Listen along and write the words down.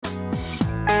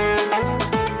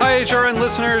HRN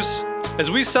listeners.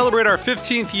 As we celebrate our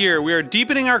 15th year, we are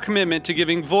deepening our commitment to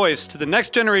giving voice to the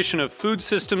next generation of food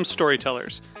systems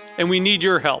storytellers, and we need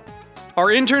your help. Our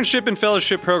internship and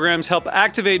fellowship programs help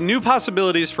activate new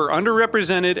possibilities for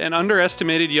underrepresented and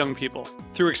underestimated young people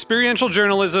through experiential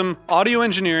journalism, audio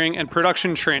engineering, and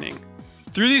production training.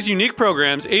 Through these unique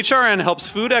programs, HRN helps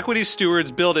food equity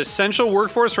stewards build essential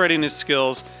workforce readiness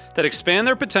skills that expand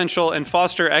their potential and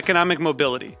foster economic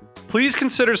mobility. Please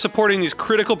consider supporting these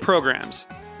critical programs.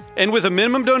 And with a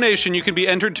minimum donation, you can be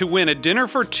entered to win a dinner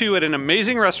for two at an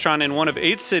amazing restaurant in one of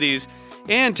 8 cities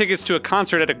and tickets to a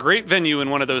concert at a great venue in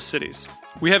one of those cities.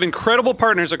 We have incredible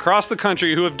partners across the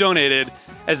country who have donated,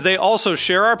 as they also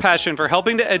share our passion for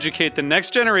helping to educate the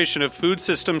next generation of food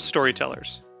systems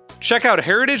storytellers. Check out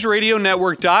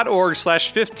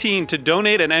heritageradionetwork.org/15 to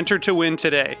donate and enter to win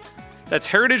today. That's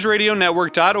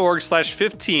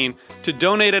heritageradionetwork.org/15 to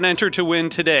donate and enter to win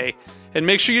today. And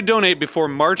make sure you donate before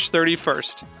March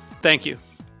 31st. Thank you.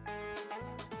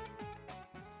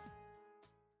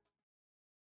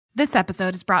 This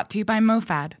episode is brought to you by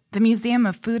MoFad, the Museum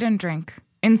of Food and Drink,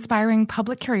 inspiring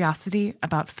public curiosity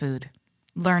about food.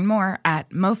 Learn more at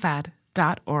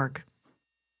mofad.org.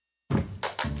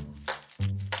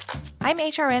 I'm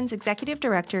HRN's Executive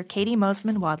Director, Katie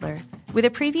Mosman-Wadler, with a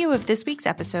preview of this week's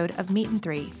episode of Meat and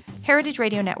Three, Heritage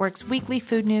Radio Network's weekly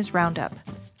food news roundup.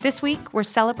 This week, we're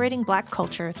celebrating Black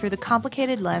culture through the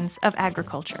complicated lens of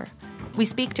agriculture. We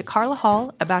speak to Carla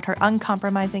Hall about her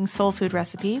uncompromising soul food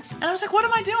recipes. And I was like, what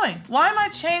am I doing? Why am I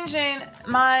changing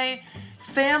my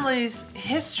family's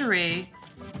history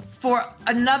for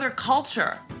another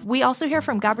culture? We also hear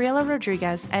from Gabriela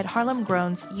Rodriguez at Harlem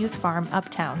Grown's Youth Farm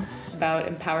Uptown. About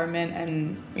empowerment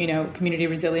and, community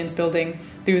resilience building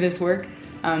through this work.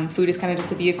 Food is kind of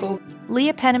just a vehicle.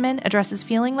 Leah Penniman addresses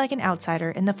feeling like an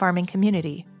outsider in the farming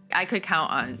community. I could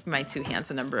count on my 2 hands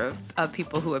the number of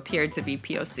people who appeared to be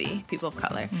POC, people of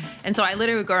color. And so I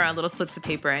literally would go around little slips of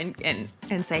paper and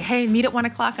say, hey, meet at 1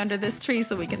 o'clock under this tree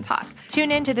so we can talk.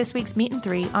 Tune in to this week's Meat and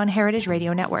Three on Heritage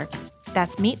Radio Network.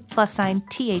 That's Meat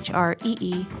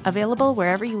 +THREE, available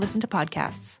wherever you listen to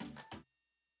podcasts.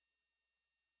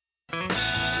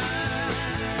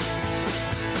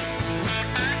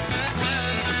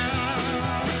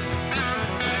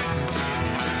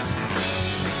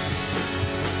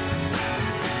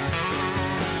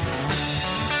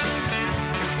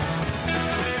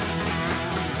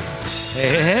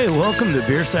 Hey, welcome to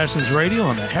Beer Sessions Radio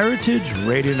on the Heritage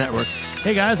Radio Network.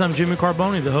 Hey guys, I'm Jimmy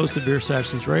Carboni, the host of Beer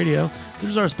Sessions Radio.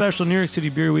 This is our special New York City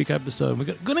Beer Week episode. We're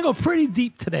going to go pretty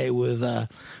deep today with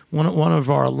one of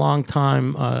our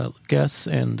longtime guests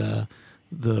and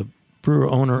the brewer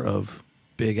owner of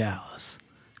Big Alice,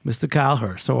 Mr. Kyle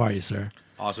Hurst. How are you, sir?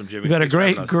 Awesome, Jimmy. We've got a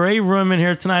great room in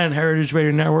here tonight on Heritage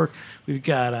Radio Network. We've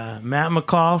got Matt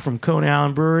McCall from Coney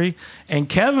Island Brewery and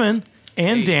Kevin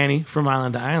and Danny from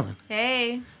Island to Island.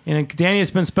 Hey. And Danny,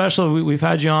 it's been special. We've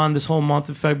had you on this whole month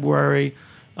of February.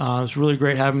 It's really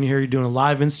great having you here. You're doing a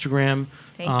live Instagram.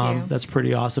 Thank you. That's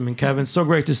pretty awesome. And Kevin, so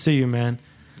great to see you, man.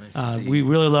 Nice to see you. We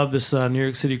really love this New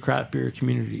York City craft beer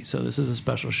community, so this is a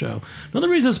special show. Another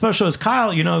reason it's special is,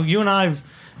 Kyle, you and I've,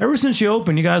 ever since you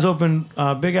guys opened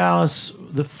Big Alice,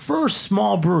 the first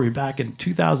small brewery back in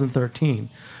 2013.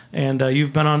 And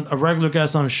you've been on a regular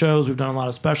guest on shows. We've done a lot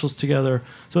of specials together.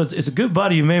 So it's a good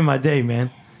buddy. You made my day, man.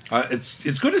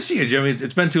 It's good to see you, Jimmy.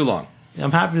 It's been too long.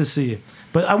 I'm happy to see you.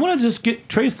 But I want to just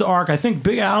trace the arc. I think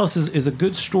Big Alice is a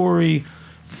good story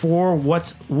for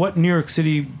what New York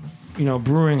City,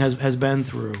 brewing has been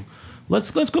through.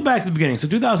 Let's go back to the beginning. So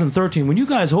 2013, when you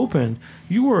guys opened,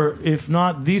 you were, if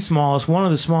not the smallest, one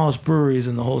of the smallest breweries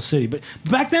in the whole city. But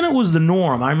back then it was the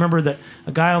norm. I remember that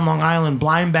a guy on Long Island,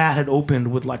 Blind Bat, had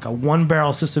opened with like a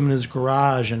 1-barrel system in his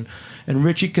garage, and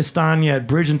Richie Castagna at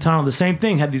Bridge and Tunnel, the same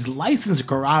thing, had these licensed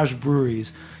garage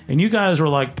breweries. And you guys were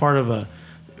like part of a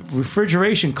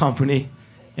refrigeration company.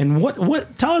 And what?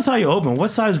 Tell us how you opened.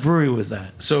 What size brewery was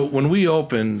that? So when we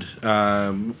opened,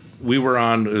 we were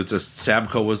on. It's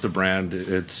Sabco was the brand.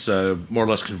 It's more or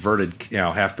less converted,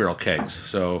 half-barrel kegs.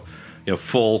 So,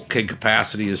 full keg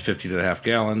capacity is 15.5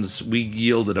 gallons. We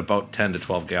yielded about 10 to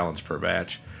 12 gallons per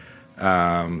batch.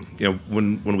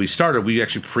 When we started, we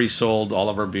actually pre-sold all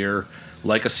of our beer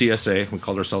like a CSA. We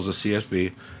called ourselves a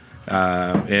CSB.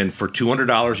 And for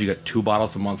 $200, you got 2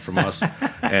 bottles a month from us,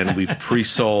 and we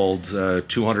pre-sold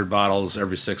 200 bottles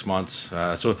every 6 months.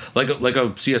 So like a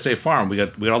CSA farm, we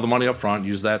got all the money up front,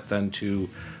 use that then to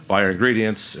buy our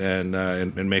ingredients and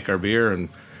make our beer. And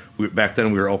back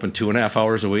then we were open 2.5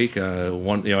 hours a week.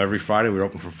 Every Friday we were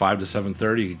open from 5 to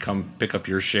 7:30. You could come pick up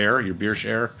your beer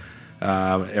share.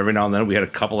 Every now and then we had a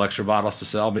couple extra bottles to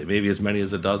sell, maybe as many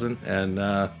as a dozen, and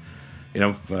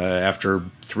after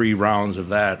 3 rounds of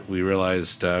that, we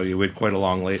realized we had quite a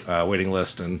long waiting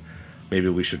list, and maybe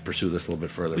we should pursue this a little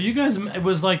bit further. But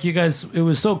it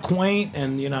was so quaint,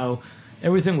 and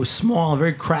everything was small and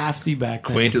very crafty back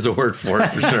then. Quaint is a word for it,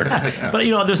 for sure. But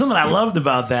there's something I loved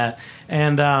about that,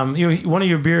 and one of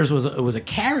your beers was a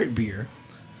carrot beer.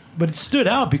 But it stood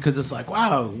out because it's like,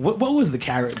 wow, what was the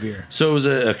carrot beer? So it was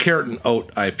a carrot and oat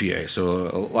IPA. So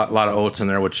a lot of oats in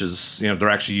there, which is, they're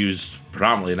actually used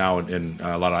predominantly now in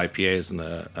a lot of IPAs in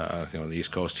the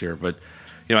East Coast here. But,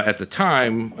 at the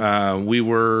time, we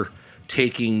were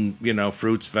taking,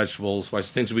 fruits, vegetables,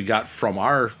 things we got from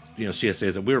our,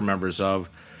 CSAs that we were members of,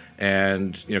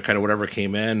 and, kind of whatever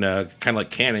came in, kind of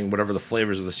like canning, whatever the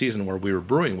flavors of the season were, we were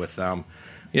brewing with them.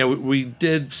 We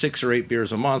did 6 or 8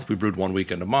 beers a month. We brewed 1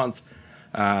 weekend a month.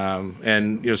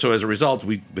 And so as a result,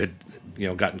 we had,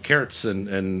 gotten carrots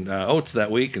and oats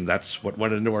that week, and that's what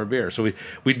went into our beer. So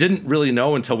we didn't really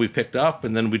know until we picked up,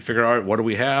 and then we'd figure out, all right, what do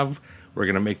we have? We're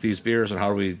going to make these beers, and how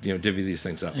do we, divvy these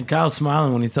things up? And Kyle's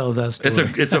smiling when he tells that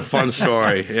story. It's a fun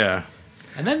story, yeah.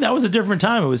 And then that was a different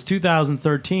time. It was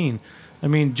 2013. I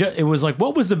mean, it was like,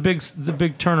 what was the big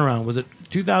turnaround? Was it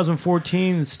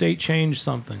 2014? The state changed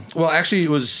something. Well, actually, it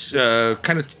was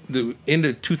kind of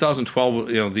into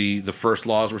 2012. The first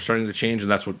laws were starting to change,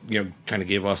 and that's what kind of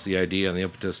gave us the idea and the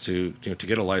impetus to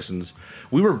get a license.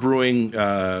 We were brewing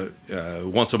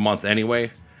once a month anyway,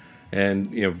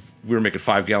 and we were making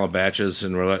 5-gallon batches,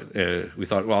 and we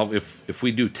thought, well, if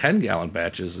we do 10-gallon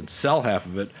batches and sell half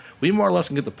of it, we more or less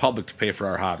can get the public to pay for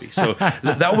our hobby. So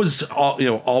that was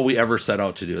all we ever set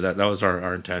out to do. That was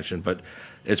our intention. But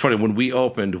it's funny, when we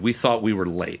opened, we thought we were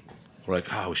late. We're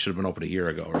like, we should have been open a year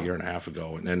ago or a year and a half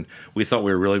ago. And we thought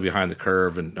we were really behind the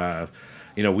curve. And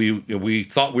we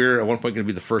thought we were at one point going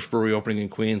to be the first brewery opening in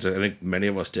Queens. I think many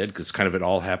of us did, because kind of it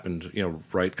all happened,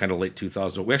 right, kind of late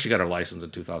 2000. We actually got our license in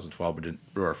 2012, but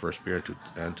didn't brew our first beer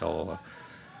until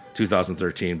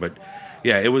 2013. But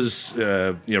yeah, it was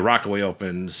Rockaway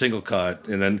open, Single Cut,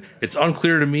 and then it's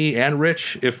unclear to me and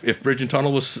Rich if Bridge and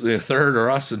Tunnel was third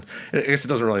or us, and I guess it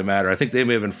doesn't really matter. I think they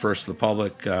may have been first to the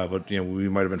public, but we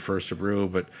might have been first to brew.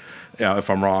 But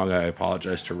if I'm wrong, I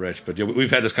apologize to Rich. But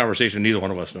we've had this conversation. Neither one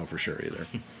of us know for sure either.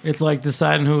 It's like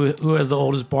deciding who has the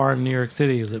oldest bar in New York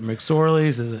City. Is it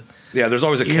McSorley's? Is it? Yeah, there's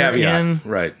always a caveat.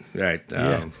 Right.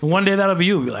 One day that'll be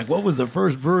you. Be like, what was the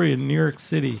first brewery in New York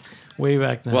City? Way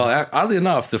back then. Well, oddly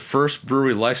enough, the first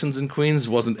brewery license in Queens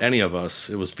wasn't any of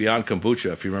us. It was Beyond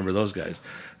Kombucha, if you remember those guys.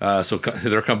 So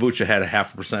their kombucha had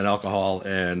 0.5% alcohol,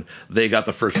 and they got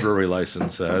the first brewery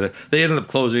license. They ended up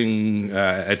closing.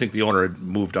 I think the owner had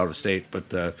moved out of state, but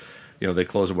they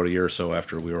closed about a year or so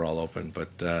after we were all open.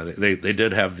 But they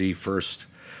did have the first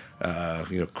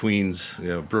Queens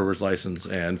brewer's license,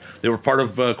 and they were part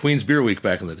of Queens Beer Week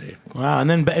back in the day. Wow!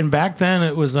 And back then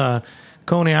it was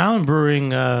Coney Island Brewing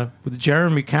with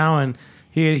Jeremy Cowan.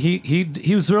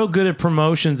 He was real good at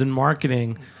promotions and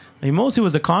marketing. He mostly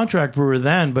was a contract brewer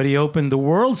then, but he opened the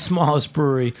world's smallest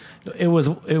brewery. It was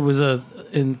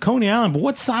in Coney Island. But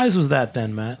what size was that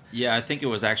then, Matt? Yeah, I think it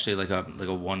was actually like a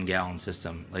 1-gallon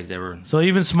system. Like they were so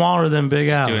even smaller than Big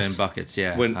Al's. Doing it in buckets.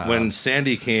 Yeah. When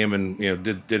Sandy came and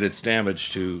did its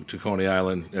damage to Coney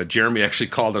Island, Jeremy actually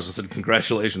called us and said,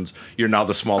 "Congratulations, you're now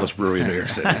the smallest brewery in New York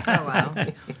City." Oh wow.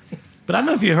 But I don't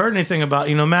know if you heard anything about,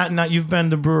 Matt, now you've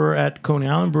been the brewer at Coney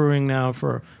Island Brewing now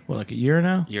for, like a year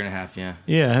now? Year and a half, yeah.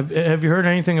 Yeah. Have you heard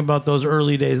anything about those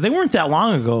early days? They weren't that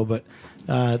long ago, but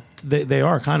they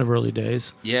are kind of early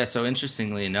days. Yeah, so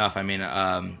interestingly enough, I mean,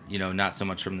 not so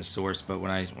much from the source, but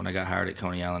when I got hired at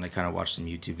Coney Island, I kind of watched some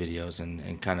YouTube videos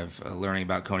and kind of learning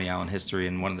about Coney Island history,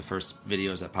 and one of the first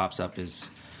videos that pops up is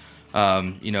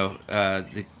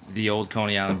the old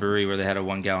Coney Island Brewery, where they had a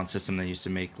 1-gallon system. They used to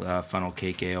make funnel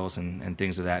cake ales and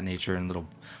things of that nature in little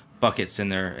buckets in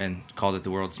there, and called it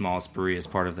the world's smallest brewery as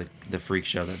part of the freak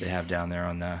show that they have down there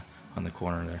on the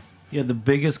corner there. Yeah, the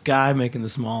biggest guy making the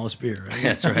smallest beer, right?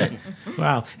 That's right.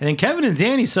 Wow. And then Kevin and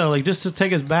Danny, so just to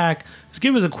take us back, just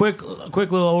give us a quick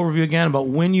little overview again about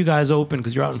when you guys opened,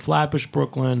 because you're out in Flatbush,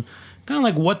 Brooklyn, kind of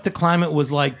like what the climate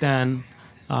was like then,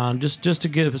 just to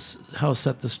give us how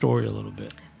set the story a little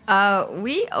bit.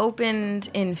 We opened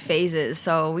in phases.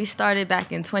 So we started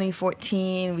back in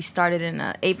 2014. We started in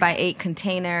an 8x8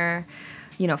 container,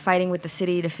 fighting with the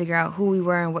city to figure out who we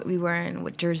were and what we were and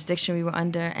what jurisdiction we were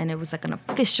under. And it was like an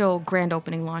official grand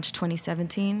opening launch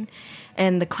 2017.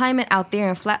 And the climate out there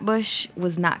in Flatbush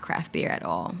was not craft beer at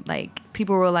all. Like,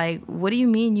 people were like, what do you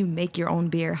mean you make your own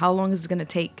beer? How long is it going to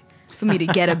take for me to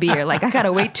get a beer? Like, I got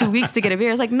to wait 2 weeks to get a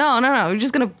beer. It's like, no. We're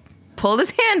just going to pull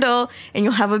this handle and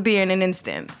you'll have a beer in an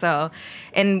instant. So,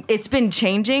 and it's been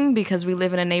changing because we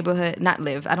live in a neighborhood,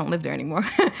 I don't live there anymore.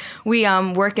 We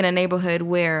work in a neighborhood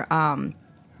where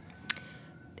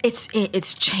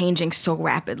it's changing so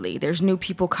rapidly. There's new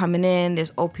people coming in,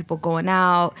 there's old people going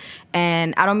out,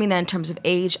 and I don't mean that in terms of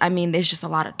age. I mean there's just a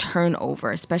lot of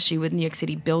turnover, especially with New York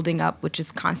City building up, which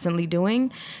is constantly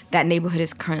doing. That neighborhood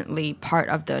is currently part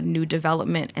of the new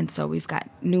development, and so we've got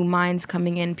new minds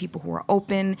coming in, people who are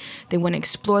open. They want to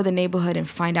explore the neighborhood and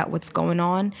find out what's going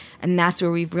on, and that's where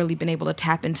we've really been able to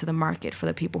tap into the market for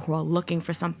the people who are looking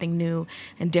for something new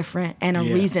and different and a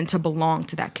reason to belong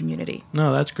to that community.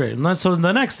 No, that's great. And so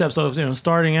the next step, so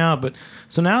starting out, but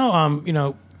so now,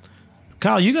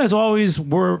 Kyle, you guys always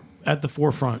were at the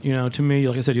forefront. To me,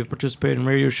 like I said, you've participated in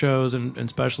radio shows and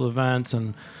special events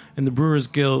and in the Brewers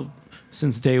Guild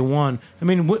since day one. I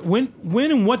mean,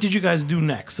 when and what did you guys do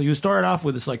next? So you started off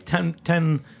with this like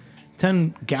 10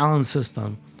 gallon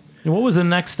system. And what was the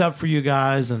next step for you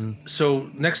guys? And so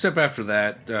next step after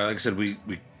that, like I said, we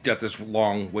got this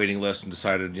long waiting list and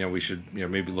decided we should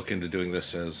maybe look into doing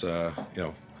this as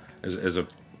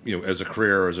as a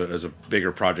career, or as a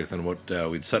bigger project than what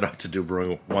we'd set out to do,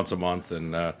 brewing once a month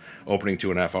and opening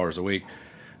 2.5 hours a week.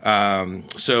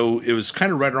 So it was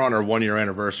kind of right around our 1 year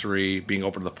anniversary being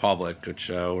open to the public, which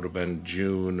would have been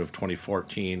June of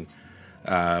 2014.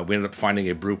 We ended up finding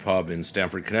a brew pub in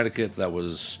Stamford, Connecticut that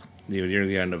was near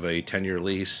the end of a 10-year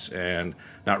lease and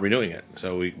not renewing it.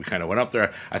 So we kind of went up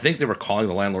there. I think they were calling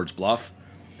the landlord's bluff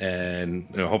and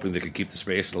hoping they could keep the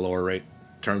space at a lower rate.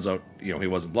 Turns out he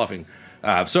wasn't bluffing.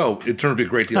 So it turned out to be a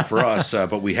great deal for us,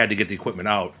 but we had to get the equipment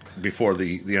out before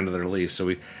the end of their lease. So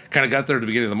we kind of got there at the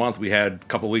beginning of the month. We had a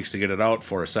couple of weeks to get it out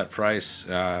for a set price.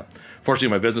 Fortunately,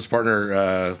 my business partner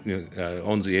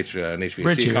owns an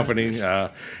HVAC company,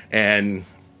 and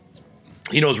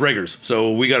he knows riggers.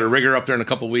 So we got a rigger up there in a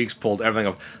couple of weeks, pulled everything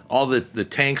up. All the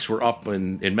tanks were up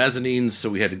in mezzanines, so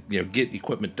we had to get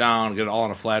equipment down, get it all on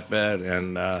a flatbed,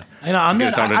 and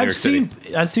I've seen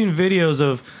videos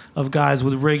of guys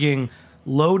with rigging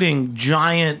loading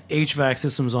giant HVAC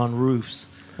systems on roofs.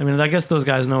 I mean, I guess those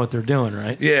guys know what they're doing,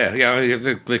 right? Yeah.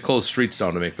 They close streets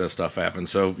down to make that stuff happen.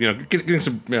 So getting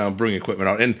some brewing equipment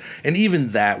out, and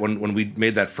even that when we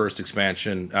made that first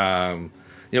expansion,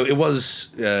 it was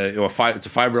it's a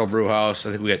 5-barrel brew house.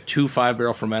 I think we had 2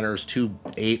 5-barrel fermenters, 2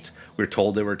 8. We were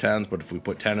told they were 10s, but if we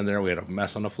put 10 in there, we had a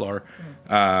mess on the floor.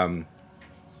 So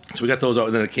we got those out,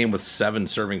 and then it came with 7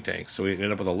 serving tanks. So we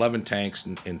ended up with 11 tanks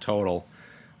in total.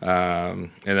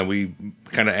 And then we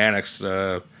kind of annexed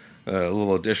a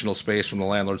little additional space from the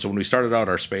landlord. So when we started out,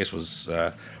 our space was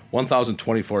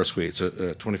 1,024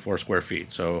 24 square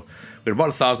feet. So we had about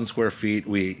 1,000 square feet.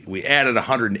 We added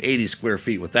 180 square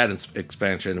feet with that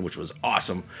expansion, which was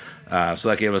awesome. So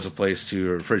that gave us a place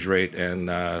to refrigerate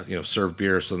and serve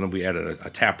beer. So then we added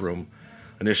a tap room.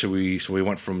 Initially, we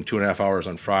went from 2.5 hours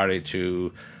on Friday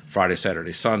to Friday,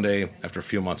 Saturday, Sunday. After a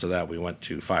few months of that, we went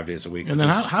to 5 days a week. And then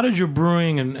how did your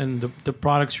brewing and the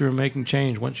products you were making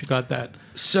change once you got that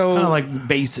kind of like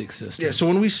basic system? Yeah, so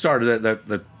when we started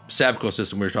that Sabco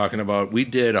system we were talking about, we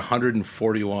did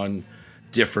 141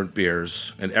 different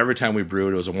beers, and every time we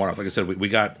brewed, it was a one-off. Like I said, we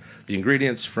got the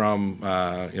ingredients from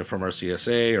our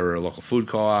CSA or a local food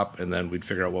co-op, and then we'd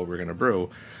figure out what we were going to brew.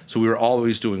 So we were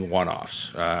always doing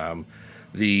one-offs.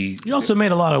 You also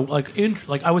made a lot of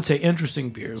I would say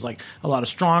interesting beers, like a lot of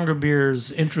stronger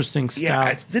beers, interesting stouts. Yeah,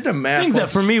 I did the math. Things that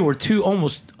for me were too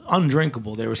almost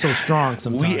undrinkable. They were so strong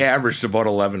sometimes. We averaged about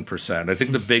 11%. I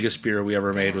think the biggest beer we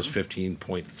ever made was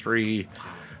 15.3.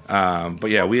 But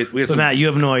yeah, we had some... Matt, you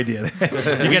have no idea.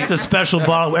 You get the special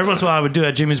bottle. Every once in a while I would do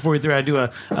at Jimmy's 43, I'd do a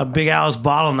Big Alice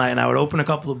bottle night, and I would open a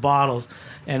couple of bottles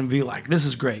and be like, this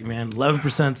is great, man.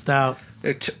 11% stout.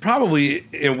 Probably,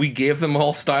 we gave them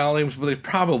all style names, but they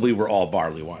probably were all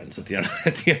barley wines at the end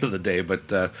of the day.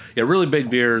 But really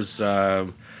big beers,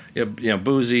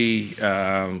 boozy,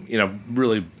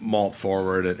 really malt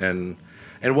forward, and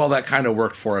while that kind of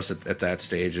worked for us at that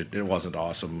stage, it wasn't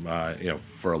awesome,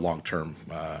 for a long term.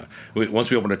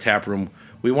 Once we opened a tap room,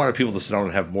 we wanted people to sit down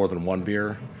and have more than one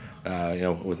beer,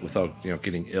 without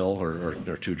getting ill or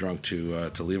too drunk to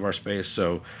leave our space.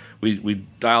 So we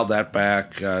dialed that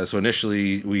back. So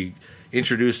initially we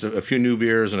introduced a few new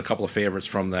beers and a couple of favorites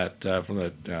from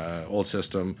that old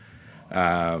system.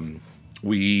 The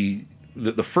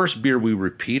first beer we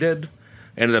repeated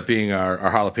ended up being our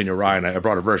jalapeno rye, and I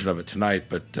brought a version of it tonight.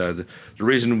 But the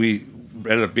reason we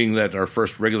ended up being that our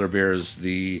first regular beer is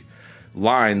the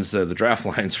lines, the draft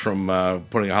lines from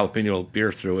putting a jalapeno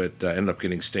beer through it ended up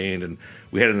getting stained, and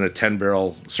we had it in a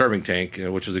 10-barrel serving tank,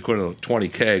 which was equivalent to 20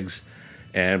 kegs.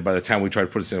 And by the time we tried to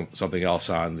put something else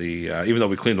on, even though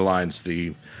we cleaned the lines,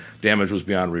 the damage was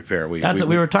beyond repair. We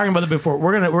were talking about it before.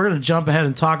 We're gonna jump ahead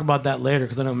and talk about that later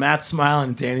because I know Matt's smiling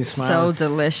and Danny's smiling. So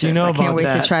delicious! I can't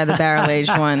wait to try the barrel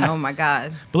aged one. Oh my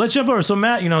god! But let's jump over. So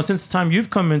Matt, since the time you've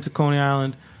come into Coney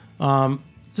Island,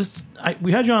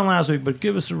 we had you on last week, but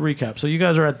give us a recap. So you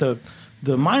guys are at the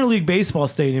minor league baseball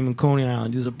stadium in Coney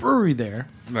Island. There's a brewery there,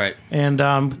 right?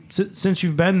 And since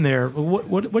you've been there,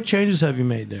 what changes have you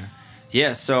made there?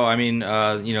 Yeah, so I mean,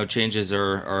 changes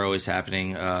are always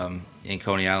happening in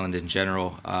Coney Island in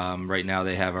general. Right now,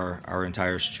 they have our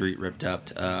entire street ripped up,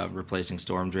 replacing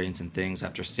storm drains and things.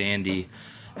 After Sandy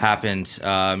happened,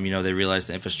 they realized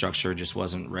the infrastructure just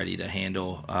wasn't ready to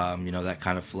handle, that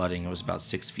kind of flooding. It was about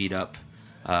 6 feet up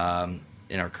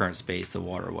in our current space, the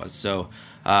water was. So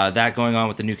that going on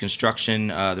with the new construction,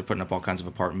 they're putting up all kinds of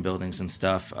apartment buildings and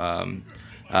stuff.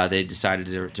 They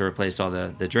decided to replace all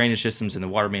the drainage systems and the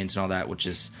water mains and all that, which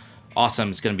is awesome.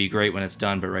 It's going to be great when it's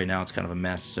done, but right now it's kind of a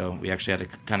mess. So we actually had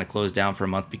to kind of close down for a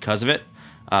month because of it.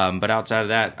 But outside of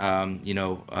that,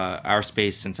 our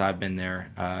space since I've been there,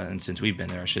 and since we've been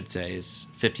there, I should say, is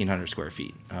 1,500 square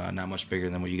feet. Not much bigger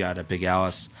than what you got at Big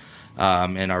Alice.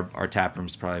 And our tap room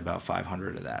is probably about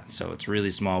 500 of that. So it's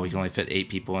really small. We can only fit 8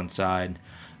 people inside.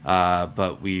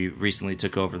 But we recently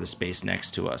took over the space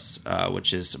next to us,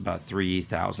 which is about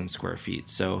 3,000 square feet.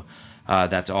 So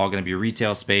that's all going to be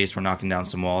retail space. We're knocking down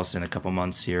some walls in a couple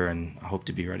months here, and I hope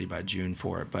to be ready by June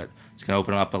for it. But it's going to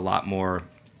open up a lot more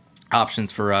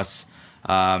options for us,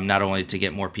 not only to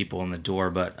get more people in the door,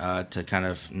 but to kind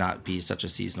of not be such a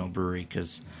seasonal brewery,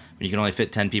 because when you can only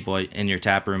fit 10 people in your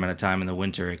tap room at a time in the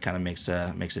winter, it kind of makes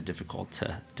it difficult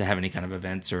to have any kind of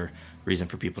events or reason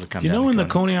for people to come. Do you know when the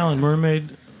Coney Island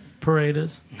Mermaid Parade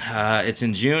is? It's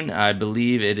in June. I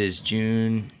believe it is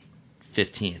June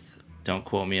 15th. Don't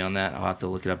quote me on that. I'll have to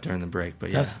look it up during the break.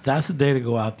 But yeah, that's the day to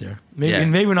go out there.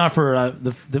 Maybe not for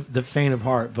the faint of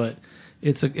heart, but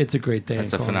it's a great day.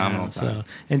 It's a phenomenal time. So,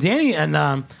 and Danny,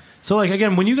 and so like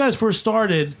again, when you guys first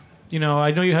started, I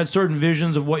know you had certain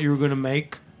visions of what you were going to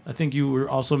make. I think you were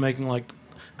also making like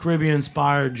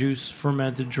Caribbean-inspired juice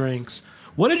fermented drinks.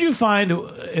 What did you find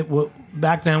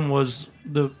back then was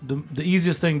the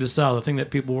easiest thing to sell, the thing that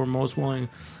people were most willing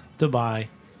to buy?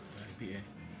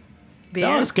 Beer.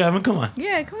 Tell us, Kevin. Come on.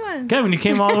 Yeah, come on. Kevin, you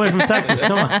came all the way from Texas.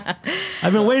 Come on.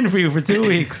 I've been waiting for you for 2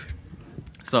 weeks.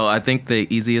 So I think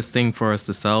the easiest thing for us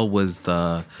to sell was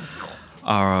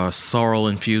our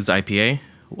sorrel-infused IPA,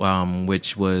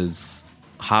 which was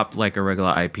hopped like a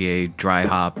regular IPA, dry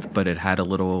hopped, but it had a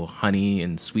little honey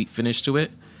and sweet finish to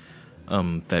it.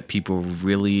 That people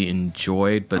really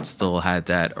enjoyed, but still had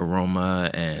that aroma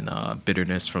and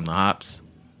bitterness from the hops.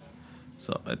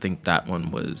 So I think that one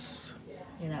was...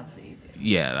 Yeah, that was the easiest.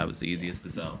 Yeah, that was the easiest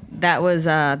to sell. That was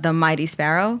the Mighty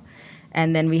Sparrow.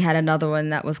 And then we had another one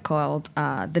that was called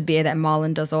the beer that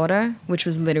Marlon does order, which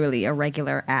was literally a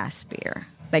regular ass beer.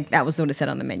 Like, that was what it said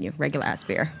on the menu, regular ass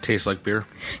beer. Tastes like beer?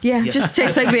 Yeah, just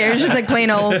tastes like beer. It's just like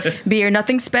plain old beer.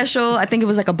 Nothing special. I think it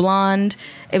was like a blonde.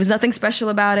 It was nothing special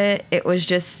about it. It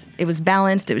was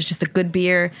balanced. It was just a good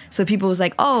beer. So people was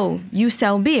like, oh, you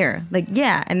sell beer. Like,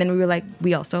 yeah. And then we were like,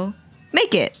 we also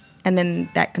make it. And then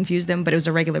that confused them, but it was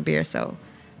a regular beer, so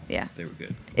yeah. They were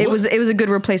good. It was a good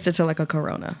replacer to like a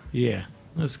Corona. Yeah,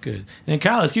 that's good. And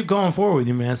Kyle, let's keep going forward with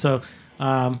you, man. So,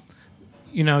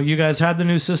 you guys had the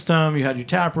new system, you had your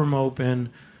tap room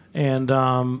open, and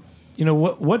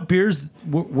what beers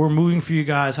were moving for you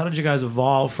guys? How did you guys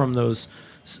evolve from those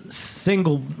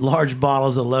single large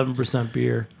bottles of 11%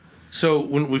 beer? So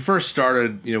when we first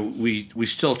started, we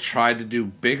still tried to do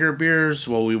bigger beers.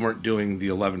 Well, we weren't doing the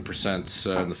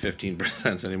 11% and the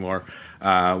 15% anymore.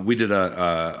 We did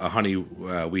a honey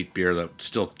wheat beer that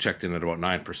still checked in at about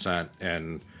 9%,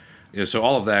 and so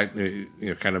all of that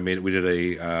kind of made it. We did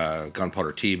a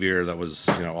gunpowder tea beer that was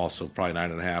also probably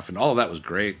 9.5, and all of that was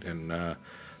great, and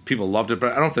people loved it.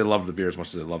 But I don't know if they loved the beer as much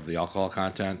as they loved the alcohol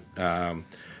content.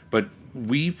 But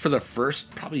we, for the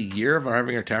first probably year of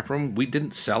having our tap room, we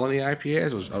didn't sell any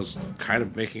IPAs. I was kind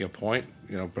of making a point,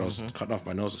 but I was cutting off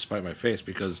my nose to spite my face,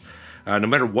 because no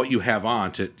matter what you have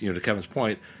on, to Kevin's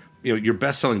point, your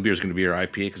best selling beer is going to be your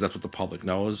IPA, because that's what the public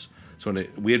knows. So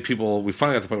we had people, we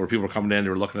finally got to the point where people were coming in, they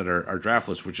were looking at our draft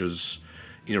list, which is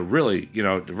really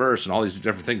diverse and all these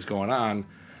different things going on,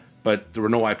 but there were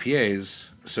no IPAs.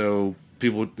 So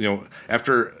people,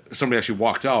 after somebody actually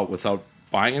walked out without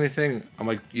buying anything, I'm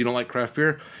like, you don't like craft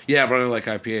beer? Yeah, but I don't like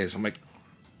IPAs. I'm like,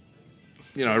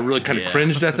 I really kind of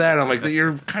cringed at that. I'm like,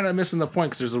 you're kind of missing the point,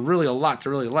 because there's really a lot to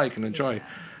really like and enjoy.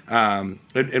 And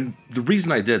the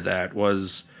reason I did that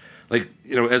was, like,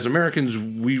 as Americans,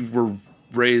 we were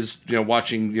raised,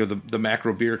 watching the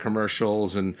macro beer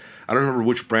commercials, and I don't remember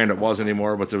which brand it was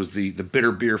anymore, but there was the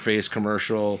bitter beer face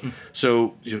commercial.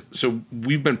 So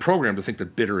we've been programmed to think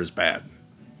that bitter is bad,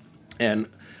 and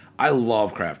I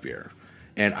love craft beer,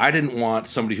 and I didn't want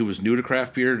somebody who was new to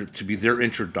craft beer to be their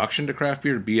introduction to craft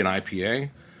beer to be an IPA.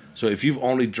 So if you've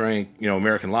only drank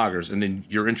American lagers, and then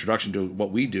your introduction to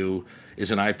what we do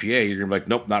is an IPA, you're gonna be like,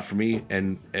 nope, not for me,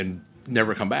 and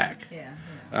never come back.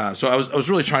 So I was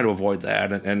really trying to avoid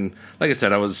that, and like I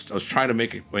said, I was trying to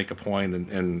make a point,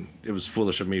 and it was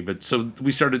foolish of me. But so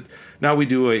we started. Now we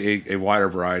do a wider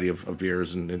variety of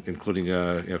beers, and including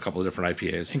a couple of different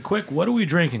IPAs. And quick, what are we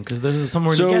drinking? Because this is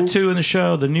somewhere to get to in the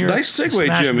show. The New York nice segue,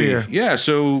 Smash Jimmy. Beer. Yeah,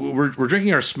 so we're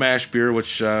drinking our Smash beer,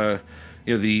 which the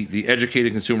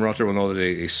educated consumer out there will know that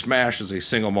a Smash is a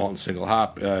single malt and single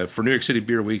hop. For New York City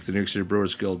Beer Week, the New York City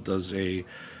Brewers Guild does a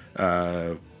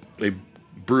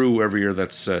brew every year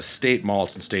that's state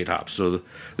malts and state hops. So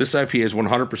this IPA is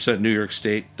 100% New York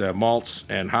State malts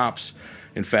and hops.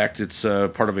 In fact, it's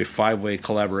part of a 5-way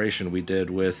collaboration we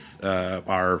did with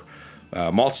our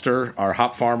maltster, our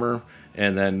hop farmer,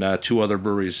 and then 2 other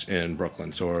breweries in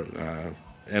Brooklyn. So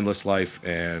Endless Life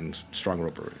and Strong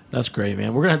Rope Brewery. That's great,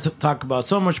 man. We're going to talk about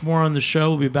so much more on the show.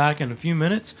 We'll be back in a few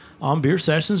minutes on Beer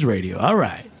Sessions Radio. All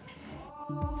right.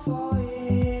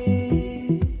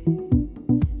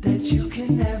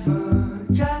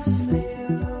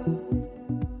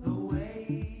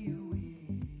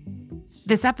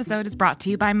 This episode is brought to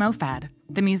you by MoFad,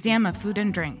 the Museum of Food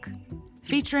and Drink.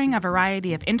 Featuring a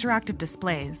variety of interactive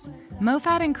displays,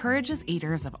 MoFad encourages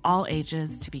eaters of all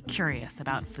ages to be curious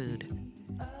about food.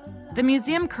 The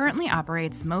museum currently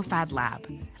operates MoFad Lab,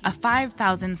 a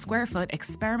 5,000 square foot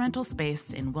experimental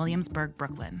space in Williamsburg,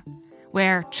 Brooklyn,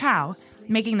 where Chow,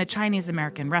 making the Chinese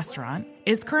American restaurant,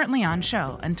 is currently on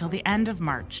show until the end of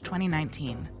March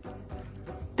 2019.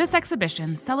 This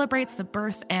exhibition celebrates the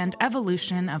birth and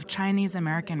evolution of Chinese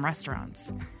American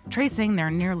restaurants, tracing their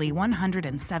nearly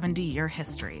 170-year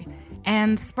history,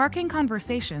 and sparking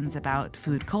conversations about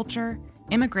food culture,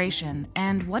 immigration,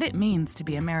 and what it means to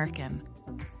be American.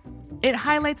 It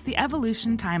highlights the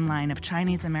evolution timeline of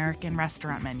Chinese American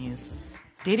restaurant menus,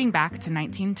 dating back to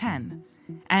 1910,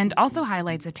 and also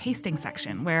highlights a tasting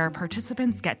section where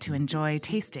participants get to enjoy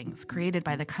tastings created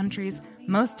by the country's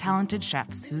most talented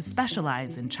chefs who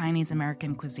specialize in Chinese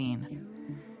American cuisine.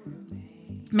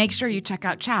 Make sure you check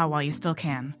out Chow while you still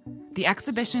can. The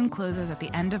exhibition closes at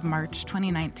the end of March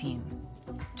 2019.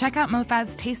 Check out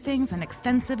MoFad's tastings and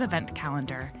extensive event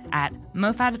calendar at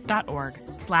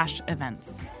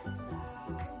mofad.org/events.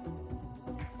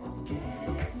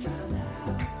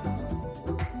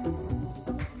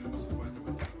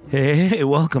 Hey,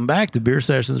 welcome back to Beer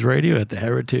Sessions Radio at the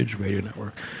Heritage Radio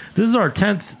Network. This is our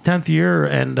 10th year,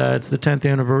 and it's the 10th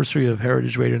anniversary of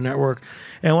Heritage Radio Network.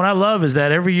 And what I love is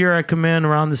that every year I come in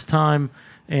around this time,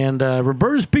 and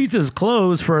Roberta's Pizza is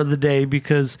closed for the day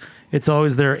because it's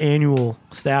always their annual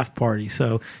staff party.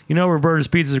 So, Roberta's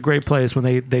Pizza is a great place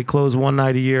when they close one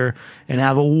night a year and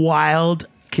have a wild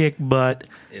kick butt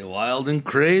a wild and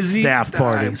crazy staff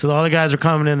party. time. So all the guys are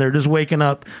coming in, they're just waking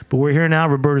up, but we're here now.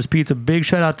 Roberta's Pizza, big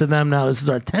shout out to them. Now this is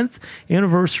our 10th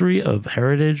anniversary of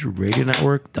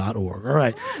heritageradionetwork.org. All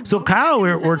right, so Kyle,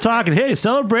 we're talking, hey,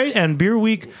 celebrate and Beer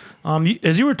Week.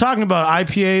 As you were talking about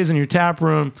IPAs in your tap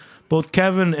room, both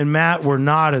Kevin and Matt were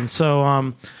nodding.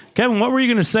 So Kevin, what were you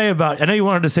going to say about, I know you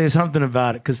wanted to say something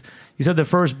about it because you said the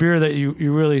first beer that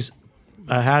you really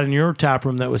had in your tap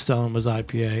room that was selling was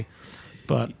IPA.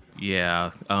 But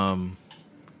yeah,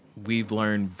 we've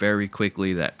learned very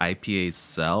quickly that IPAs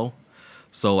sell.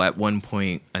 So at one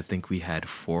point, I think we had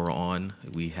 4 on.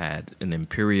 We had an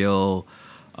Imperial,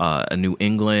 a New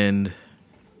England,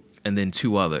 and then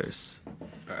 2 others.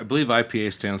 I believe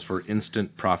IPA stands for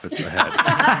Instant Profits Ahead.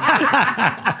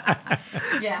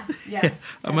 Yeah.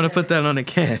 I'm going to put that on a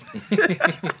can.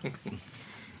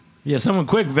 Yeah, someone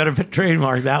quick better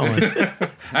trademark that one.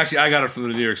 Actually, I got it from the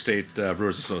New York State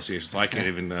Brewers Association, so I can't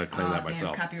even claim that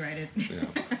myself. Copyrighted. Yeah.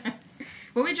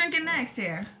 What are we drinking next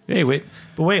here? Hey, wait,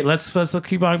 let's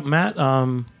keep on, Matt.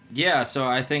 Yeah, so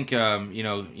I think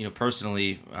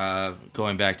personally,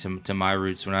 going back to my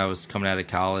roots when I was coming out of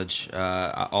college,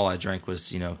 all I drank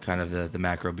was kind of the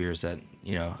macro beers that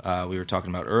we were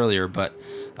talking about earlier. But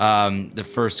the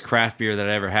first craft beer that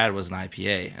I ever had was an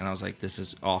IPA, and I was like, "This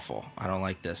is awful. I don't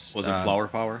like this." Was it Flower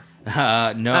Power?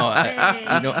 No,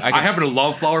 I happen to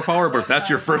love Flower Power, but if that's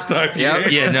your first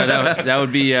IPA, yeah, no, that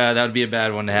would be a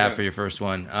bad one to have for your first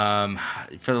one.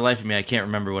 For the life of me, I can't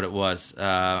remember what it was.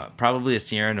 Probably a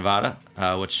Sierra Nevada,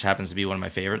 which happens to be one of my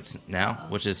favorites now,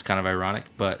 which is kind of ironic.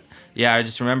 But yeah, I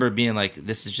just remember being like,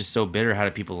 "This is just so bitter. How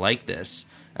do people like this?"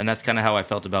 And that's kind of how I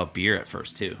felt about beer at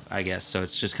first too, I guess. So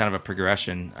it's just kind of a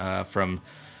progression from.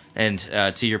 And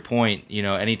to your point,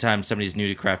 anytime somebody's new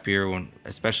to craft beer,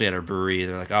 especially at our brewery,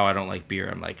 they're like, "Oh, I don't like beer."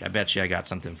 I'm like, "I bet you I got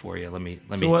something for you. Let me."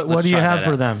 So what do you have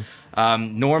for them?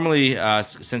 Normally,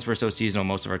 since we're so seasonal,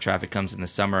 most of our traffic comes in the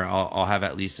summer. I'll have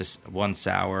at least one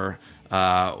sour,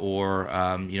 or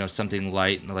something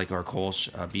light like our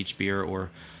Kolsch beach beer or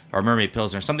Mermaid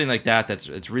Pilsner, something like that.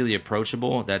 It's really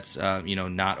approachable. That's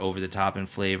not over the top in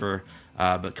flavor,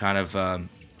 but kind of.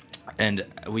 And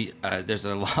there's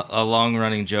a long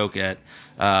running joke at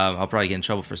I'll probably get in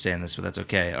trouble for saying this, but that's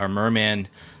okay. Our Merman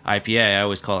IPA, I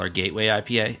always call our gateway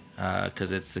IPA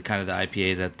because it's the kind of the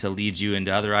IPA to lead you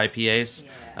into other IPAs,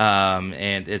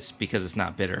 and it's because it's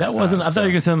not bitter. That wasn't. I thought you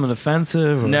were going to say something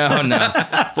offensive. Or... No.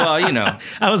 Well,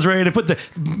 I was ready to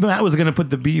Matt was going to put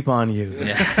the beep on you.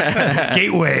 Yeah.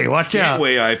 Gateway, watch out.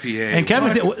 Gateway IPA. And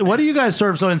Kevin, what do you guys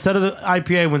serve? So instead of the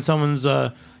IPA, when someone's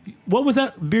what was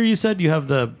that beer you said? You have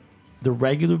the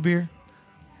regular beer?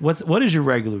 What is your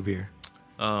regular beer?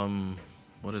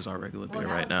 What is our regular beer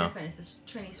right now? Different. It's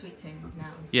the Trini Sweet Ting now.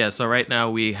 Yeah, so right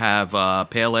now we have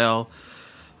Pale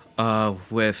Ale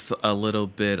with a little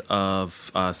bit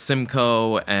of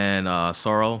Simcoe and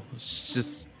sorrel. It's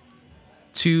just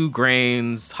 2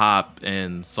 grains, hop,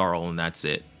 and sorrel, and that's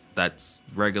it. That's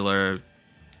regular,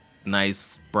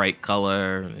 nice, bright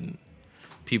color, and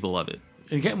people love it.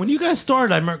 Again, when you guys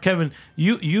started, I remember, Kevin,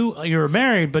 you were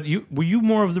married, but were you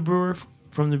more of the brewer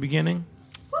from the beginning?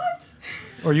 What?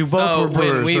 Or you both were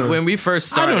brewers? When we first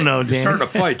started... I don't know, Dan. You're starting to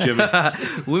fight, Jimmy.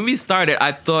 When we started,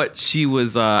 I thought she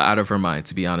was out of her mind,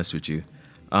 to be honest with you.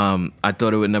 I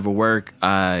thought it would never work.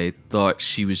 I thought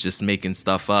she was just making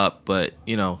stuff up, but,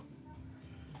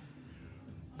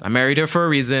 I married her for a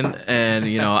reason, and,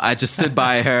 I just stood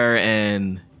by her,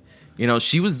 and...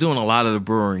 she was doing a lot of the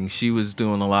brewing. She was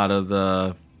doing a lot of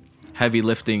the heavy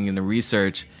lifting and the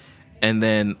research. And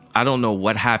then I don't know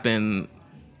what happened.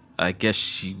 I guess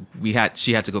she had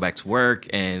to go back to work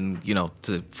and,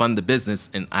 to fund the business.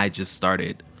 And I just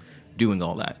started doing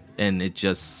all that. And it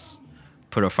just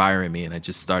put a fire in me. And I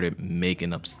just started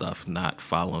making up stuff, not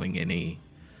following any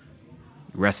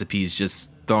recipes, just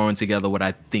throwing together what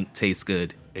I think tastes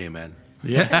good. Amen.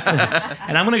 Yeah,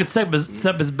 and I'm going to step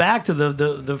us back to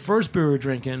the first beer we were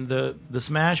drinking, the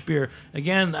Smash beer.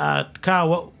 Again,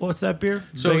 Kyle, what's that beer?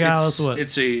 So Big Alice, what?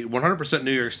 It's a 100%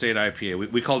 New York State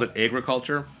IPA. We called it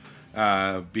agriculture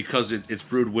because it's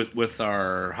brewed with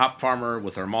our hop farmer,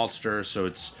 with our maltster. So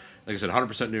it's, like I said,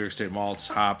 100% New York State malts,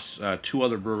 hops, 2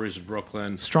 other breweries in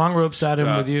Brooklyn. Strong Rope sat in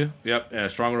with you?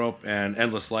 Yep, Strong Rope and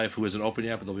Endless Life, who isn't open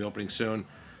yet, but they'll be opening soon.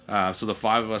 So the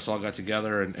 5 of us all got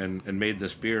together and made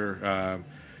this beer.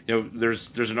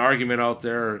 There's an argument out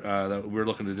there that we're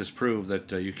looking to disprove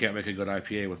that you can't make a good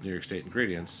IPA with New York State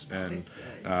ingredients, and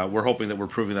we're hoping that we're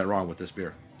proving that wrong with this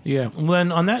beer. Yeah. Well,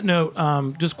 then on that note,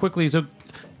 just quickly, so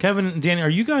Kevin and Danny, are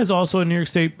you guys also a New York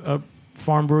State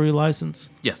farm brewery license?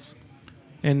 Yes.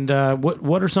 And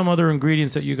what are some other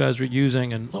ingredients that you guys are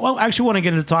using? And I actually want to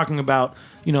get into talking about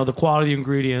the quality of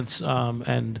ingredients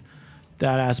and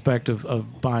that aspect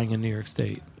of buying in New York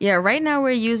State. Yeah, right now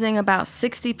we're using about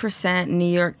 60% New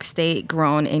York State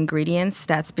grown ingredients.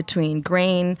 That's between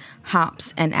grain,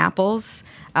 hops, and apples.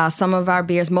 Most of our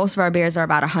beers are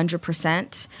about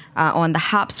 100%. On the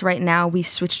hops right now, we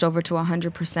switched over to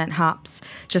 100% hops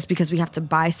just because we have to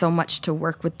buy so much to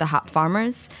work with the hop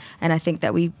farmers. And I think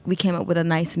that we came up with a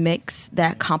nice mix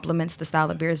that complements the style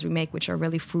of beers we make, which are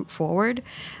really fruit forward.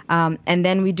 And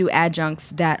then we do adjuncts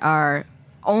that are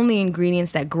only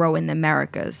ingredients that grow in the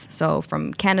Americas. So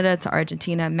from Canada to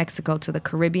Argentina, Mexico to the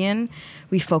Caribbean,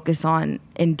 we focus on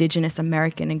indigenous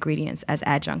American ingredients as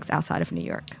adjuncts outside of New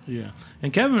York. Yeah.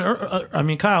 And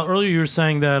Kevin, Kyle, earlier you were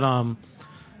saying that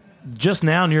just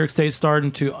now New York State's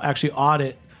starting to actually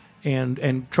audit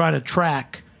and try to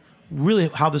track really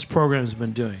how this program has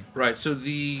been doing. Right. So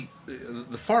the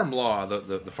farm law,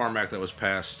 the Farm Act that was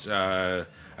passed,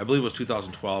 I believe it was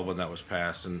 2012 when that was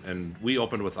passed, and we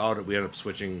opened without it. We ended up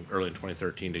switching early in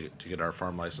 2013 to get our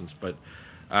farm license, but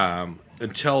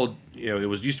until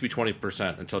it used to be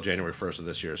 20% until January 1st of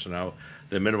this year. So now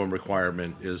the minimum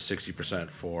requirement is 60%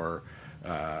 for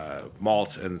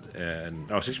malt and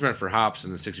 60% for hops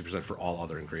and then 60% for all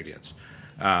other ingredients.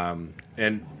 And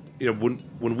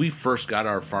when we first got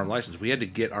our farm license, we had to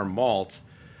get our malt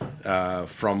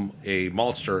from a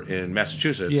maltster in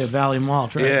Massachusetts. Yeah, Valley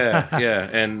Malt, right? Yeah.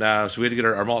 And so we had to get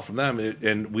our malt from them,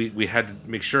 and we had to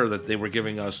make sure that they were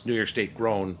giving us New York State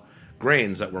grown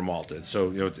grains that were malted. So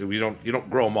you don't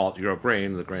grow malt, you grow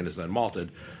grain. The grain is then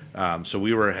malted. So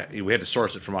we had to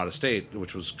source it from out of state,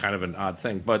 which was kind of an odd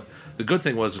thing. But the good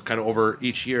thing was kind of over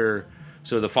each year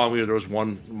So the following year there was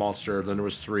 1 maltster, then there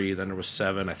was 3, then there was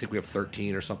 7. I think we have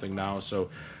 13 or something now. So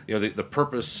the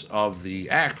purpose of the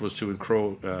act was to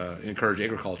encourage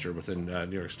agriculture within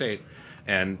New York State,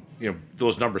 and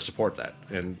those numbers support that.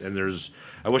 And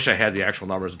I wish I had the actual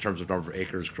numbers in terms of number of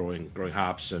acres growing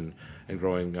hops and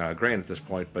growing grain at this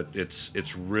point, but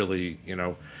it's really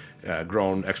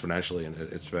grown exponentially, and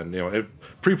it's been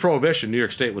pre-Prohibition, New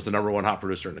York State was the number 1 hop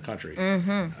producer in the country.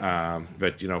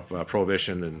 But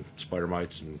Prohibition and spider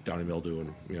mites and downy mildew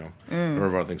and a number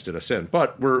of other things did us in.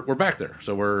 But we're back there,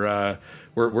 so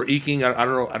we're eking. I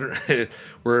don't know.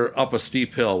 We're up a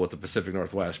steep hill with the Pacific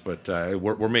Northwest, but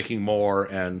we're making more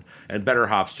and better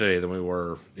hops today than we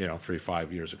were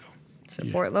 3-5 years ago.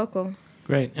 Support local.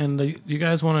 Great. And you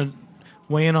guys want to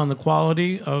weigh in on the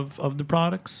quality of the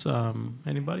products?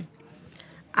 Anybody?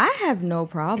 I have no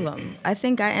problem. I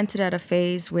think I entered at a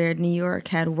phase where New York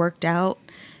had worked out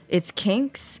its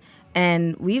kinks,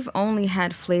 and we've only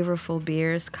had flavorful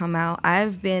beers come out.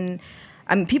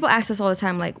 People ask us all the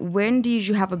time, like, when did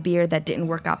you have a beer that didn't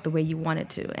work out the way you wanted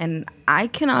to? And I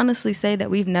can honestly say that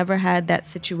we've never had that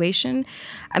situation.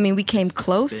 I mean, we came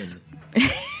close.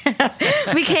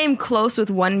 We came close with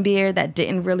one beer that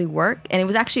didn't really work, and it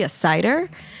was actually a cider.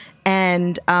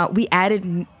 And we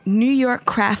added New York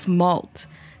craft malt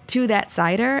to that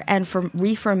cider and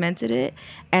re-fermented it,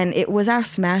 and it was our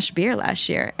smash beer last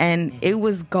year, and it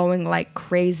was going like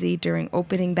crazy during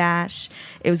opening bash.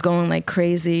 It was going like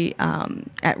crazy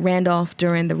at Randolph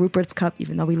during the Rupert's Cup,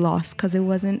 even though we lost because it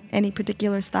wasn't any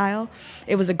particular style.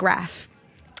 It was a Graf.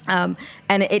 And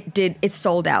it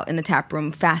sold out in the tap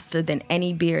room faster than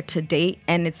any beer to date.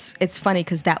 And it's funny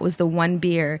because that was the one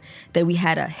beer that we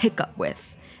had a hiccup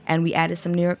with, and we added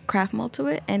some New York craft malt to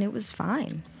it, and it was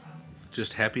fine.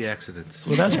 Just happy accidents.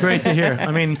 Well, that's great to hear.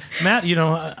 I mean, Matt,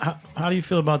 how do you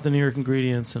feel about the New York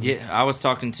ingredients? Yeah, I was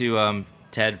talking to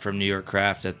Ted from New York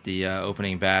Craft at the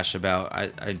opening bash about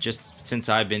I just since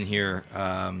I've been here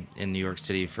in New York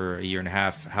City for a year and a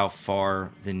half, how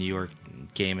far the New York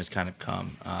game has kind of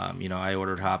come. I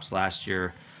ordered hops last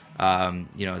year,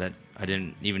 that I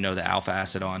didn't even know the alpha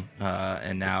acid on,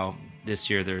 and now this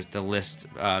year there's the list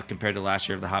compared to last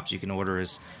year of the hops you can order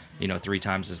is 3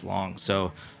 times as long.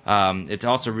 So it's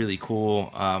also really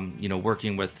cool,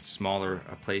 working with smaller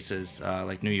places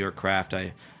like New York Craft.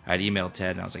 I'd emailed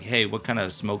Ted and I was like, hey, what kind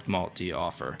of smoked malt do you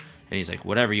offer? And he's like,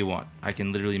 whatever you want. I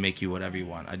can literally make you whatever you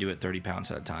want. I do it 30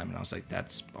 pounds at a time. And I was like,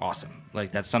 that's awesome.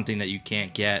 Like, that's something that you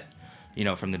can't get,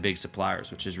 from the big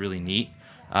suppliers, which is really neat.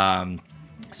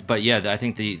 But yeah, I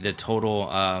think the total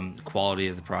quality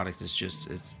of the product is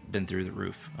it's been through the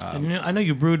roof. And I know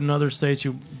you brewed in other states.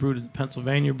 You brewed at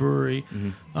Pennsylvania Brewery.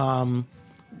 Mm-hmm.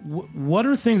 What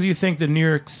are things you think the New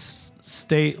York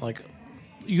State, like,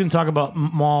 you can talk about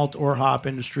malt or hop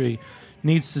industry,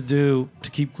 needs to do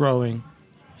to keep growing,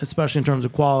 especially in terms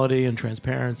of quality and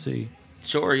transparency?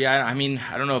 Sure, yeah. I mean,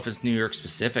 I don't know if it's New York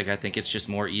specific. I think it's just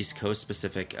more East Coast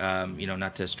specific.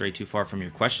 Not to stray too far from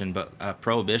your question, but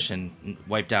Prohibition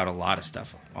wiped out a lot of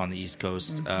stuff on the East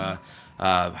Coast.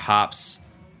 Mm-hmm. Hops,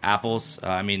 apples.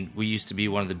 We used to be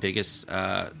one of the biggest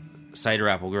cider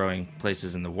apple growing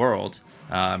places in the world.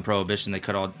 In Prohibition, they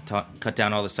cut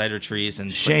down all the cider trees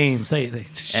and shame.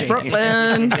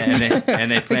 Brooklyn,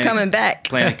 and they planted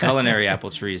coming culinary apple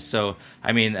trees. So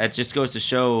it just goes to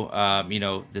show,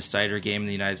 the cider game in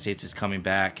the United States is coming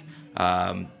back.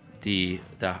 The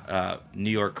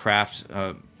New York craft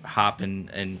hop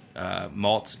and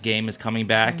malt game is coming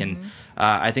back, mm-hmm. and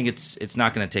I think it's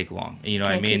not going to take long.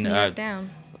 Can't keep New York down.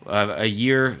 A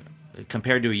year.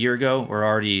 Compared to a year ago, we're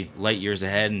already light years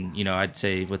ahead, and I'd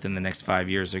say within the next 5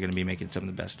 years, they're going to be making some of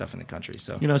the best stuff in the country.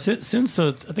 So since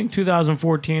I think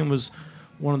 2014 was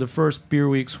one of the first beer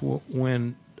weeks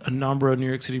when a number of New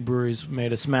York City breweries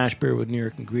made a smash beer with New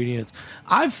York ingredients.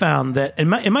 I've found that it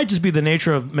might just be the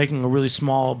nature of making a really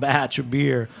small batch of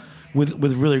beer with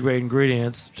really great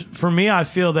ingredients. For me, I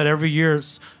feel that every year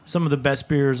some of the best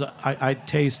beers I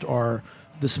taste are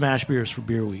the smash beers for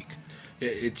Beer Week.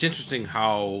 It's interesting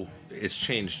how it's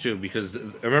changed too, because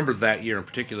I remember that year in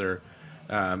particular,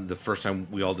 the first time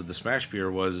we all did the smash beer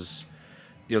was,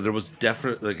 there was a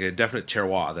definite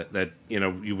terroir that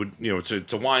you would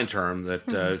it's a wine term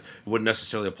that wouldn't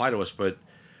necessarily apply to us, but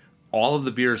all of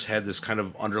the beers had this kind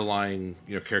of underlying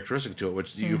characteristic to it,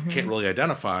 which you mm-hmm. can't really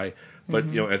identify, but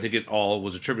mm-hmm. I think it all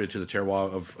was attributed to the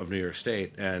terroir of New York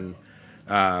State. And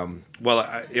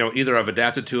either I've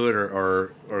adapted to it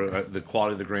or the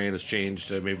quality of the grain has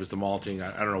changed. Maybe it's the malting.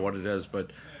 I don't know what it is,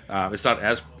 but it's not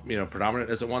as predominant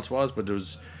as it once was. But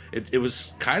it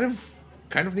was kind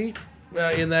of neat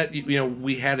in that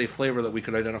we had a flavor that we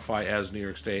could identify as New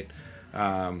York State.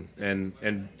 And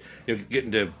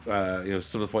getting to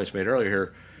some of the points made earlier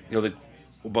here,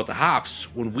 about the hops.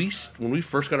 When we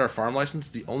first got our farm license,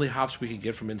 the only hops we could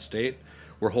get from in-state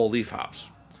were whole leaf hops.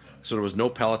 So there was no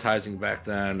pelletizing back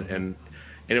then, and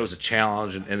it was a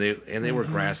challenge, and they were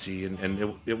grassy,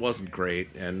 and it wasn't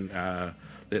great, and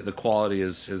the quality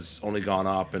has only gone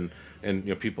up, and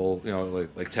people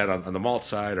like Ted on the malt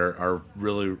side are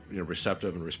really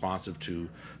receptive and responsive to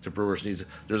brewers' needs.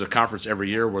 There's a conference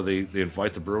every year where they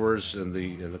invite the brewers and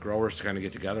the growers to kind of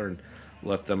get together and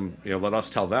let us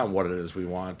tell them what it is we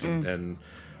want, and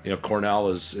Cornell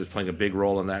is playing a big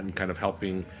role in that and kind of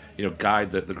helping guide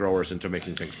the growers into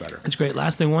making things better. That's great.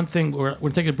 Last thing, one thing,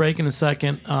 we're taking a break in a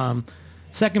second.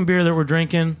 Second beer that we're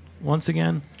drinking once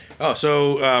again. Oh,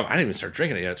 so I didn't even start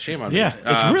drinking it yet. Shame on me. Yeah,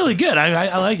 it's really good.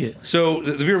 I like it. So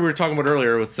the beer we were talking about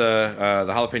earlier with the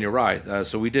jalapeno rye.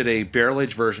 So we did a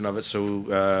barrel-aged version of it.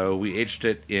 So we aged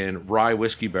it in rye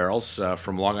whiskey barrels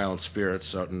from Long Island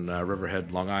Spirits out in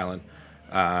Riverhead, Long Island.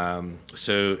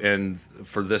 And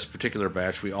for this particular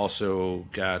batch, we also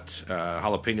got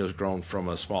jalapenos grown from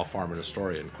a small farm in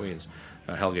Astoria in Queens,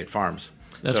 Hellgate Farms.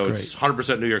 That's so great. It's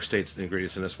 100% New York State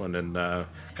ingredients in this one, and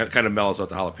kind of mellows out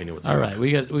the jalapeno with. All right,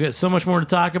 we got so much more to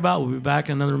talk about. We'll be back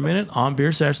in another minute on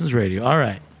Beer Sessions Radio. All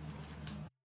right.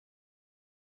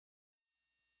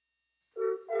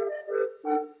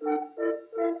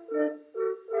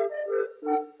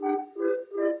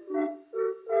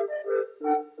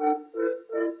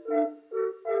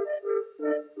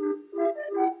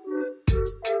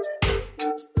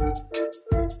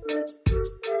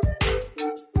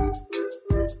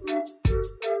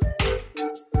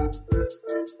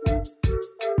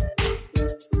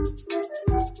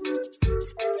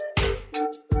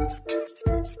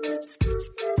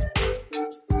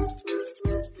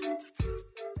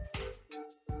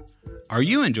 Are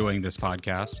you enjoying this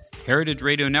podcast? Heritage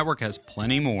Radio Network has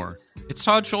plenty more. It's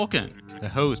Todd Shulkin, the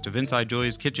host of Inside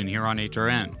Julia's Kitchen here on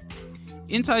HRN.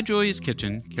 Inside Julia's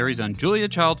Kitchen carries on Julia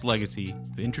Child's legacy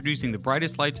of introducing the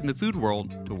brightest lights in the food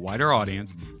world to a wider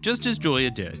audience, just as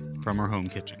Julia did from her home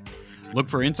kitchen. Look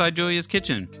for Inside Julia's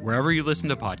Kitchen wherever you listen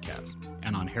to podcasts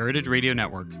and on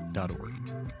heritageradionetwork.org.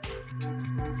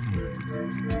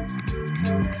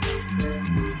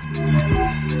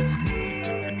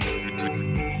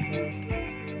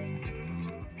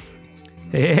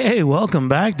 Hey, welcome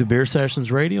back to Beer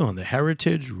Sessions Radio on the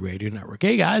Heritage Radio Network.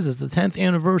 Hey, guys, it's the 10th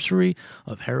anniversary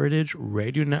of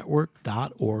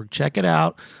heritageradionetwork.org. Check it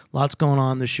out. Lots going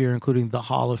on this year, including the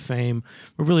Hall of Fame.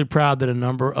 We're really proud that a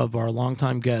number of our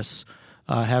longtime guests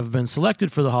have been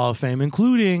selected for the Hall of Fame,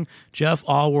 including Jeff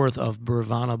Allworth of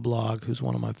Burvana Blog, who's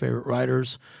one of my favorite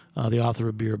writers, the author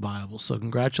of Beer Bible. So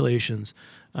congratulations.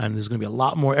 And there's going to be a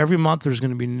lot more. Every month there's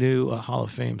going to be new Hall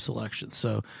of Fame selections.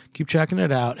 So keep checking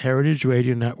it out,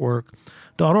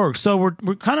 heritageradionetwork.org. So we're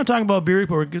kind of talking about beer,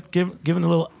 but we're giving a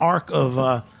little arc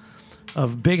of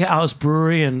Big House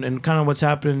Brewery and kind of what's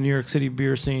happened in the New York City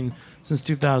beer scene since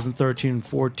 2013 and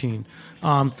 14.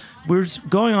 We're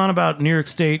going on about New York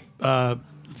State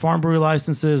farm brewery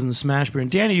licenses and the smash beer.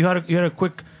 And Danny, you had a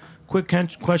quick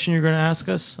question you're going to ask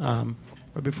us right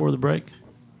before the break.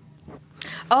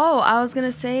 Oh, I was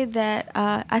gonna say that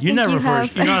I think you're not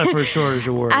a first shortage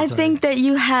of words. I think that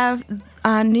you have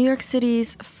New York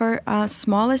City's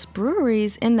smallest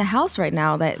breweries in the house right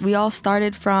now. That we all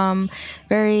started from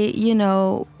very,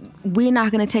 we're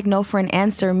not gonna take no for an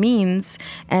answer means,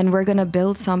 and we're gonna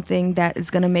build something that is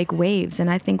gonna make waves.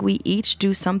 And I think we each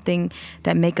do something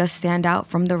that make us stand out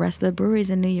from the rest of the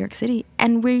breweries in New York City.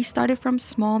 And we started from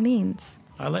small means.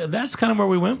 That's kind of where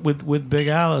we went with Big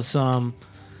Alice.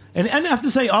 And I have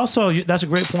to say also, that's a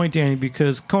great point, Danny,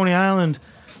 because Coney Island,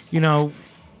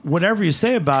 whatever you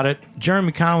say about it,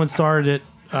 Jeremy Cowan started it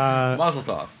Mazel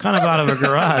tov. Kind of out of a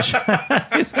garage.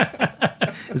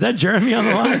 Is that Jeremy on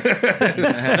the line?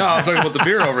 No, I'm talking about the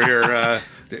beer over here.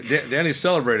 Danny's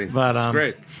celebrating. But, it's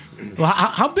great. Well,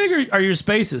 how big are your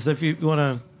spaces? If you want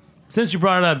to, since you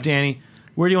brought it up, Danny,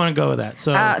 where do you want to go with that?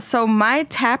 So my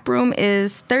tap room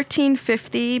is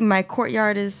 $13.50. My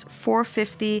courtyard is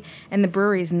 $4.50, and the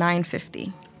brewery is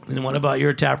 $9.50. And what about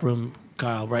your tap room,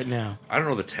 Kyle? Right now, I don't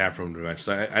know the tap room dimensions.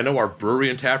 I know our brewery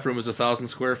and tap room is 1,000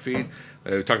 square feet.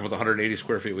 We talked about the 180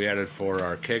 square feet we added for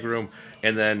our keg room,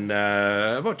 and then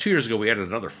about 2 years ago we added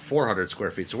another 400 square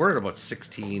feet. So we're at about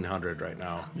 1,600 right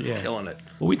now. Yeah, killing it.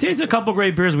 Well, we tasted a couple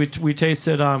great beers. We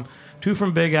tasted two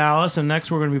from Big Alice, and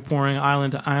next we're going to be pouring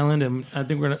Island to Island, and I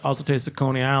think we're going to also taste the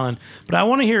Coney Island. But I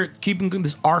want to hear, keeping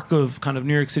this arc of kind of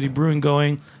New York City brewing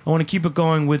going, I want to keep it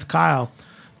going with Kyle.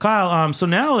 Kyle, so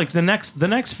now like the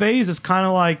next phase is kind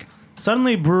of like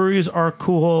suddenly breweries are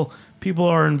cool, people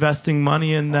are investing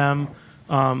money in them.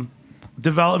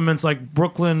 developments like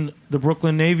the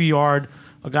Brooklyn Navy Yard,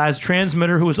 a guy's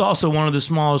transmitter who is also one of the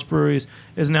smallest breweries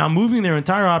is now moving their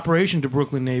entire operation to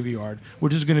Brooklyn Navy Yard,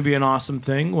 which is going to be an awesome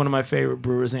thing. One of my favorite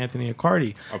brewers, Anthony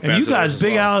Accardi. And you guys,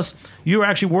 Big Alice, you're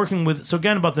actually working with, so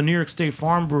again, about the New York State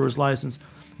Farm Brewers license,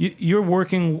 you're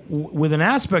working with an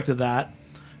aspect of that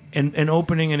and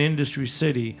opening an industry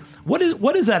city. What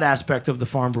is that aspect of the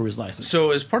Farm Brewers license?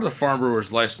 So as part of the Farm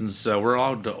Brewers license, we're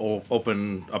allowed to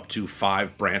open up to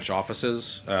 5 branch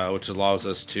offices, which allows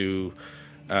us to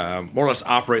more or less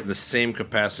operate in the same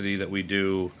capacity that we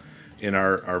do in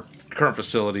our current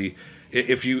facility.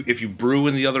 If you brew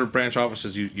in the other branch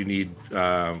offices, you need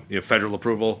federal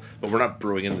approval, but we're not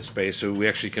brewing in the space, so we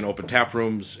actually can open tap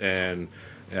rooms and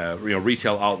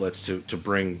retail outlets to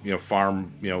bring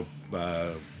farm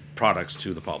products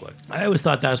to the public. I always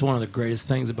thought that was one of the greatest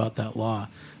things about that law.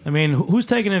 I mean, who's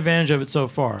taken advantage of it so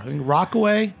far? I mean,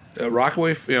 Rockaway.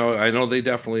 Rockaway, I know they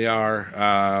definitely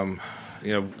are.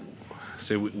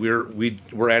 So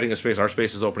we're adding a space. Our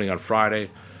space is opening on Friday,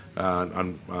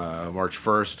 on March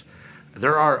 1st.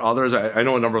 There are others. I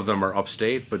know a number of them are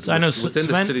upstate, but so I know within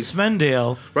the city.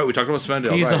 Svendale. Right, we talked about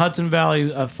Svendale. He's right. a Hudson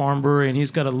Valley farm brewery, and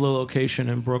he's got a little location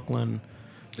in Brooklyn.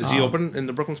 Is he open in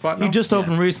the Brooklyn spot now? He just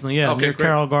opened recently, Okay, near great.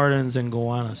 Carroll Gardens and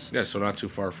Gowanus. Yeah, so not too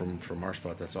far from our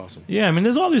spot. That's awesome. Yeah, I mean,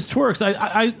 there's all these twerks.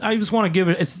 I just want to give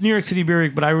it. It's New York City Beer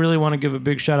Week, but I really want to give a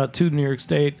big shout out to New York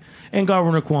State and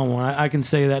Governor Cuomo. I can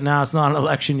say that now. It's not an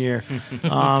election year.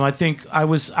 I think I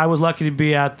was lucky to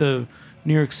be at the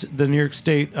New York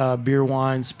State Beer,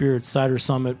 Wine, Spirits, Cider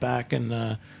Summit back in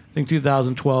I think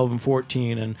 2012 and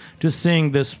 14, and just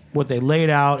seeing what they laid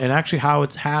out and actually how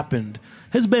it's happened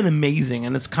has been amazing,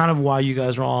 and it's kind of why you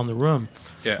guys are all in the room.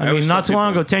 Yeah, I mean, not too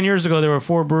long ago, 10 years ago, there were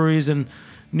 4 breweries in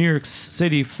New York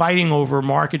City fighting over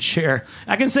market share.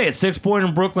 I can say it, 6 Point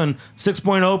in Brooklyn, 6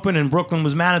 Point open, and Brooklyn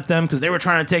was mad at them because they were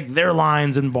trying to take their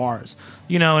lines and bars.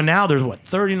 And now there's,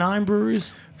 39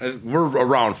 breweries? We're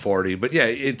around 40, but yeah,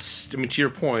 to your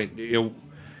point,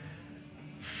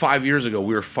 5 years ago,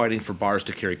 we were fighting for bars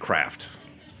to carry craft,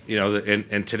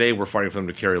 and today we're fighting for them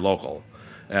to carry local.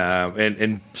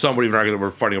 And some would even argue that we're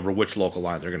fighting over which local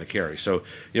line they're going to carry. So,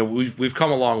 we've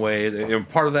come a long way. And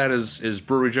part of that is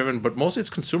brewery driven, but mostly it's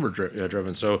consumer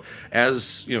driven. So,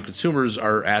 as consumers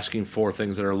are asking for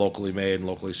things that are locally made and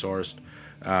locally sourced,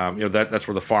 that's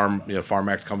where the Farm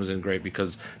Act comes in great,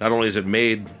 because not only is it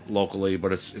made locally,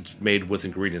 but it's made with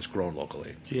ingredients grown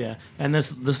locally. Yeah, and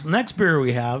this next beer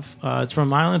we have, it's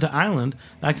from island to island.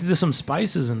 Actually, there's some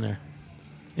spices in there,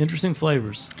 interesting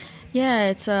flavors. Yeah,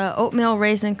 it's a oatmeal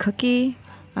raisin cookie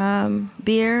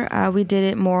beer. We did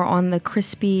it more on the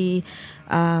crispy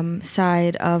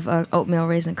side of oatmeal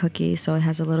raisin cookie, so it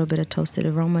has a little bit of toasted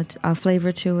aroma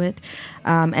flavor to it,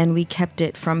 and we kept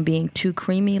it from being too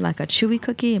creamy like a chewy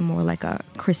cookie and more like a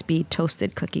crispy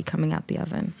toasted cookie coming out the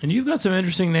oven. And you've got some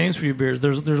interesting names for your beers.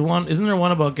 There's one, isn't there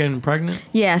one about getting pregnant?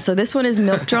 Yeah, so this one is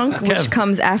Milk Drunk, which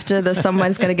comes after the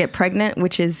someone's gonna get pregnant,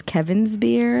 which is Kevin's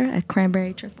beer, a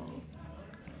cranberry triple.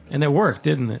 And it worked,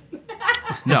 didn't it?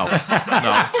 No.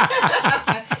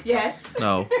 Yes.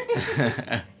 No.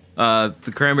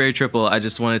 The cranberry triple, I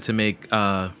just wanted to make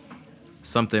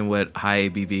something with high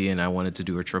ABV, and I wanted to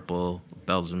do a triple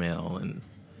Belgian ale. And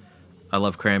I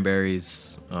love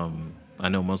cranberries. I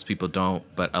know most people don't,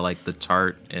 but I like the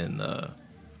tart and the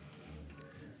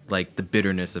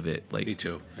bitterness of it. Me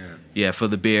too. Yeah. For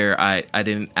the beer, I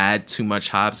didn't add too much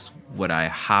hops. What I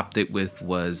hopped it with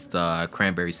was the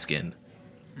cranberry skin.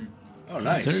 Oh,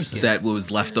 nice. That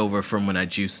was left over from when I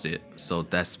juiced it. So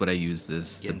that's what I used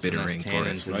as Getting the bittering for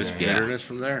it. Nice bitterness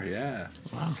from there, yeah.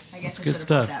 Wow. I guess I good should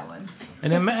stuff. have put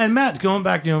that one. And Matt, going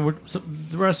back, the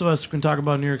rest of us can talk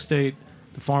about New York State,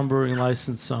 the farm brewing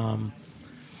license.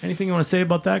 Anything you want to say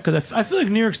about that? Because I feel like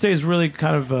New York State has really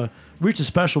kind of reached a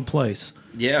special place.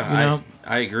 Yeah,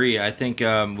 I agree. I think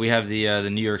we have the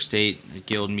New York State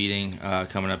Guild meeting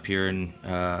coming up here in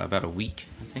about a week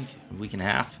and a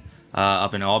half.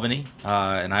 Up in Albany,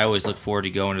 and I always look forward to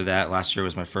going to that. Last year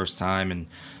was my first time, and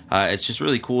it's just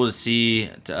really cool to see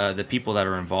the people that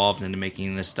are involved into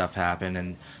making this stuff happen,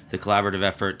 and the collaborative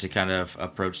effort to kind of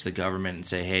approach the government and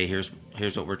say, hey, here's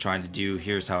what we're trying to do,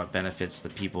 here's how it benefits the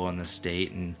people in the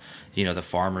state, and the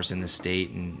farmers in the state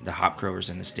and the hop growers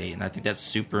in the state. And I think that's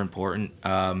super important,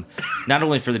 not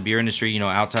only for the beer industry,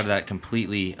 outside of that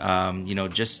completely,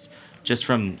 just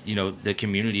from the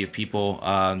community of people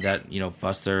that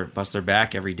bust their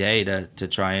back every day to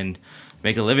try and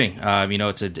make a living.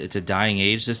 It's a dying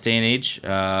age this day and age.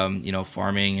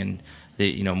 Farming and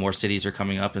more cities are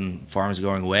coming up and farms are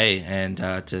going away, and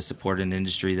to support an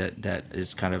industry that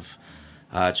is kind of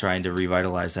trying to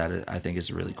revitalize that, I think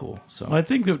is really cool. So Well, I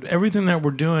think that everything that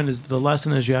we're doing is the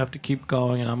lesson is you have to keep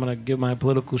going, and I'm going to give my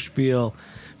political spiel.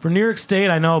 For New York State,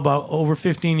 I know about over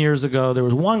 15 years ago, there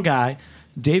was one guy,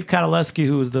 Dave Kadaleski,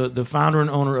 who was the founder and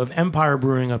owner of Empire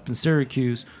Brewing up in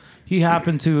Syracuse. He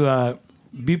happened to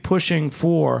be pushing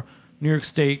for New York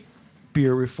State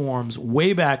beer reforms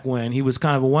way back when. He was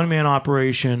kind of a one-man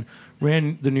operation,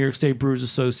 ran the New York State Brewers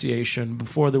Association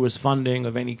before there was funding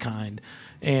of any kind.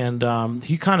 And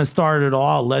he kind of started it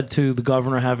all, led to the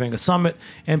governor having a summit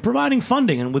and providing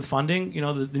funding. And with funding,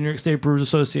 the New York State Brewers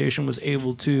Association was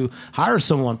able to hire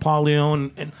someone, Paul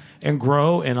Leone, and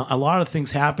grow. And a lot of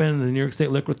things happened. The New York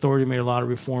State Liquor Authority made a lot of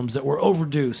reforms that were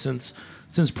overdue since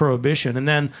Prohibition. And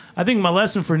then I think my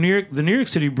lesson for the New York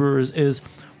City Brewers is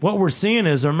what we're seeing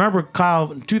is, I remember,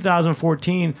 Kyle, in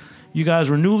 2014, you guys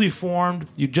were newly formed.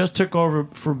 You just took over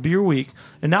for Beer Week.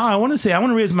 And now I want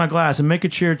to raise my glass and make a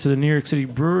cheer to the New York City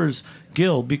Brewers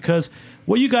Guild, because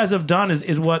what you guys have done is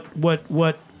it's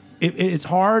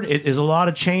hard. It is a lot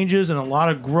of changes and a lot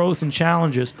of growth and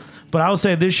challenges. But I would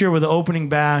say this year with the opening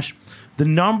bash, the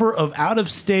number of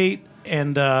out-of-state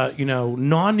and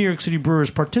non-New York City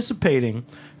brewers participating,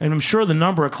 and I'm sure the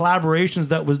number of collaborations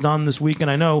that was done this week,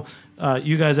 and I know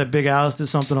you guys at Big Alice did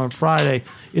something on Friday,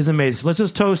 is amazing. So let's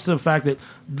just toast to the fact that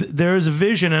there is a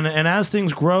vision, and as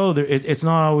things grow, it's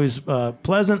not always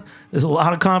pleasant. There's a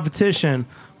lot of competition,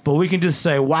 but we can just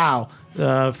say, wow,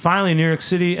 finally New York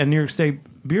City and New York State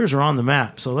beers are on the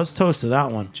map. So let's toast to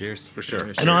that one. Cheers. For sure.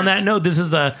 And on that note, this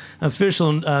is an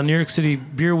official New York City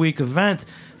Beer Week event.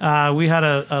 We had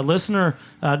a listener.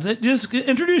 Just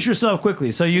introduce yourself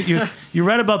quickly. So you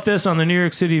read about this on the New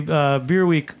York City Beer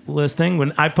Week listing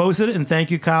when I posted it, and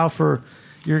thank you, Kyle, for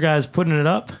your guys putting it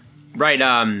up. Right.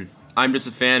 I'm just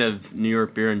a fan of New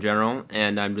York beer in general,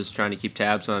 and I'm just trying to keep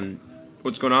tabs on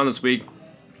what's going on this week.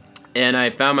 And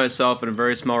I found myself in a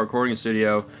very small recording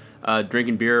studio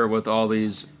drinking beer with all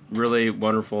these really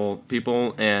wonderful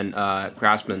people and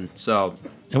craftsmen. So.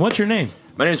 And what's your name?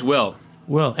 My name is Will.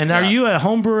 Will. And are you a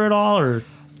home brewer at all, or?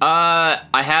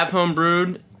 I have home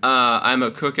brewed. I'm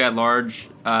a cook at large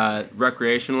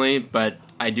recreationally, but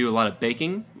I do a lot of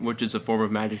baking, which is a form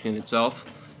of magic in itself.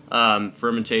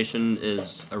 Fermentation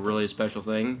is a really special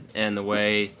thing, and the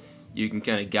way you can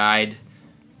kind of guide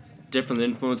different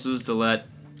influences to let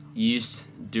yeast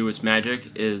do its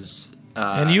magic is...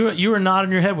 and you were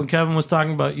nodding your head when Kevin was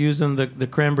talking about using the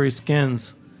cranberry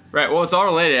skins. Right. Well, it's all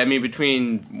related. I mean,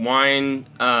 between wine,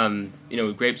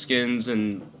 grape skins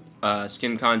and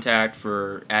skin contact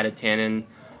for added tannin,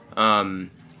 and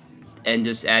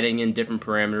just adding in different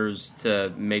parameters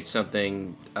to make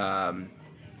something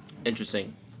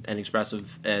interesting and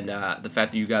expressive. And the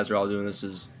fact that you guys are all doing this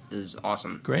is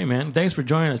awesome. Great, man. Thanks for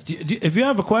joining us. If you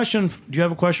have a question, do you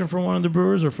have a question for one of the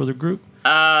brewers or for the group?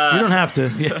 You don't have to.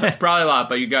 Yeah. Probably a lot,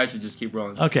 but you guys should just keep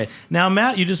rolling. Okay. Now,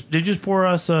 Matt, did you just pour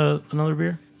us another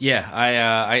beer? Yeah,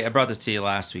 I brought this to you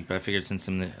last week, but I figured since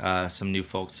some new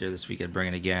folks here this week, I'd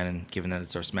bring it again, and given that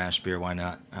it's our smash beer, why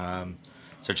not?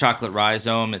 So chocolate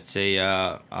rhizome. It's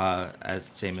as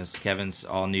same as Kevin's,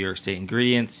 all New York State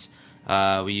ingredients.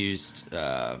 We used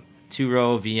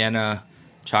 2-row Vienna,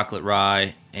 chocolate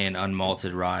rye, and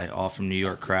unmalted rye, all from New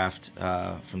York Craft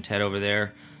from Ted over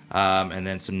there, and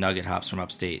then some nugget hops from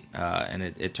upstate. And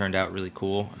it turned out really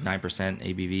cool, 9%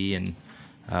 ABV, and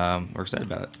we're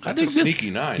excited about it. I think sneaky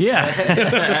 9.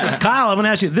 Yeah. Kyle, I'm going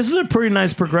to ask you, this is a pretty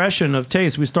nice progression of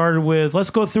taste. We started with, let's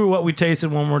go through what we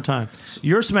tasted one more time.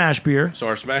 Your smash beer. So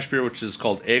our smash beer, which is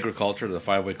called Agriculture, the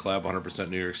 5-Way Club, 100%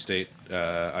 New York State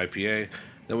IPA.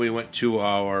 Then we went to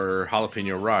our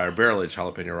jalapeno rye, our barrel-aged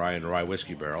jalapeno rye and rye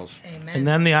whiskey barrels. Amen. And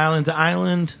then the Island to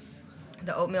Island.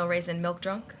 The oatmeal raisin milk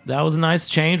drunk. That was a nice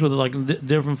change with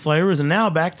different flavors. And now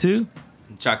back to...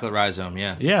 chocolate rhizome,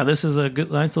 yeah. Yeah, this is a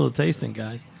nice little tasting,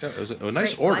 guys. Yeah, it was a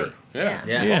nice Great order. flight.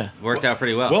 Yeah. Yeah. Worked out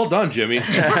pretty well. Well done, Jimmy. you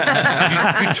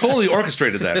totally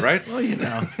orchestrated that, right? Well, you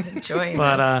know. Enjoying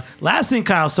But last thing,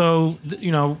 Kyle, so,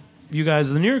 you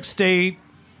guys, the New York State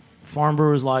Farm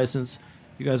Brewers License,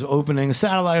 you guys are opening a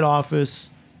satellite office,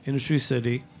 Industry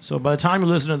City. So by the time you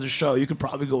listen to the show, you could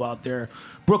probably go out there.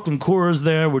 Brooklyn Coors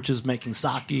there, which is making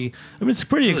sake. I mean, it's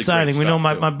pretty really exciting. We know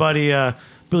my buddy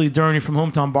Billy Durney from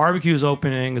Hometown Barbecue is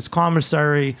opening its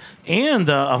commissary and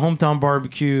a Hometown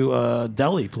Barbecue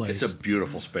deli place. It's a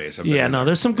beautiful space.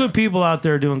 There's some good people out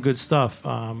there doing good stuff.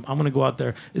 I'm going to go out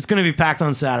there. It's going to be packed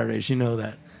on Saturdays. You know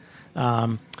that.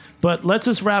 But let's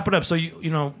just wrap it up. So,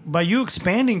 by you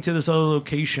expanding to this other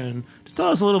location, just tell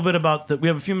us a little bit about we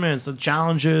have a few minutes, the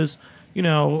challenges,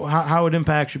 how it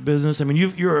impacts your business. I mean,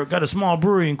 you've got a small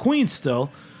brewery in Queens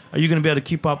still. Are you going to be able to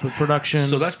keep up with production?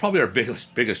 So that's probably our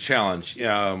biggest challenge.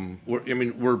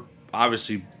 We're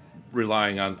obviously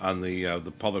relying on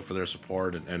the public for their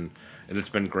support, and it's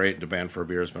been great. Demand for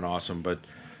beer has been awesome, but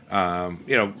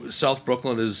South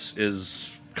Brooklyn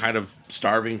is kind of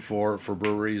starving for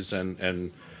breweries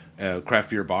and craft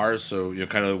beer bars. So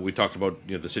kind of we talked about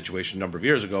the situation a number of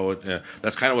years ago.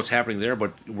 That's kind of what's happening there,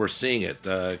 but we're seeing it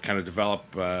kind of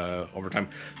develop over time.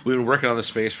 We've been working on this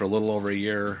space for a little over a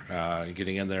year,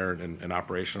 getting in there and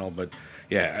operational. But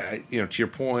yeah, to your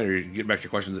point, or getting back to your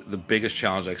question, the biggest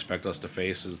challenge I expect us to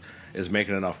face is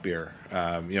making enough beer.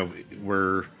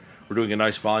 We're doing a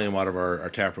nice volume out of our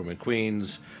tap room in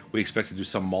Queens. We expect to do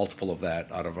some multiple of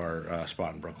that out of our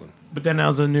spot in Brooklyn. But then,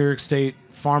 as a New York State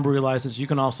farm brewery license, you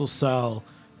can also sell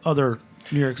other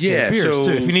New York State beers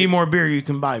too. If you need more beer, you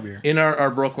can buy beer. In our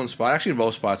Brooklyn spot, actually in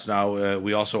both spots now,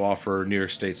 we also offer New York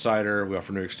State cider. We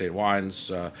offer New York State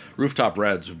wines. Rooftop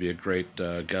Reds would be a great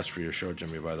guest for your show,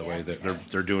 Jimmy. By the way,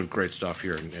 they're doing great stuff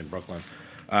here in Brooklyn.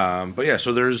 But yeah,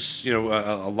 so there's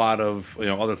a lot of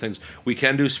other things. We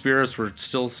can do spirits. We're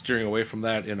still steering away from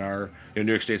that in our New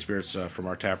York State spirits from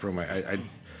our tap room. I'm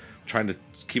trying to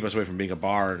keep us away from being a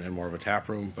bar and more of a tap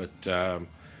room, but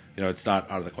it's not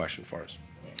out of the question for us.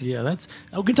 Yeah,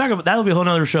 we can talk about that'll be a whole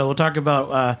other show. We'll talk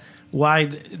about why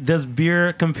does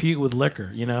beer compete with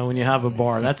liquor? When you have a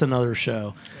bar, that's another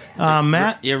show.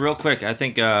 Matt? Yeah, real quick. I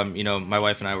think, my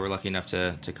wife and I were lucky enough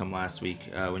to come last week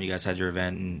when you guys had your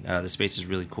event, and the space is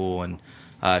really cool. And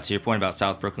to your point about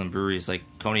South Brooklyn breweries, like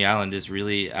Coney Island is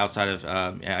really outside of,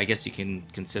 I guess you can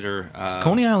consider... is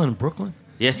Coney Island Brooklyn?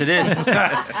 Yes, it is.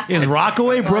 Is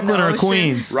Rockaway Brooklyn or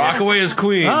Queens? Rockaway is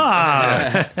Queens.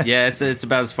 Yeah, it's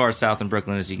about as far south in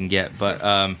Brooklyn as you can get.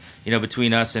 But,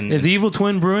 between us and... Is Evil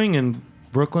Twin Brewing in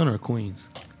Brooklyn or Queens?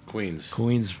 Queens,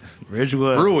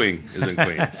 Ridgewood. Brewing is in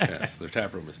Queens. Yes, their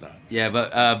tap room is not. Yeah,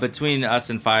 but between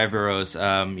us and Five Boroughs,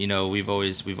 we've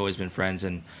always been friends,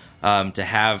 and to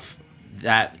have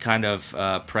that kind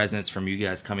of presence from you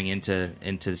guys coming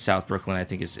into South Brooklyn, I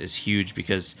think is huge,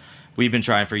 because we've been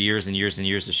trying for years and years and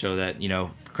years to show that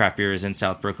craft beer is in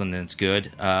South Brooklyn and it's good,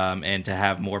 and to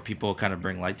have more people kind of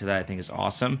bring light to that, I think is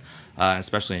awesome,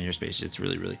 especially in your space. It's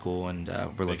really, really cool, and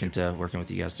we're looking to working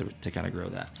with you guys to kind of grow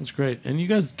that. That's great. And you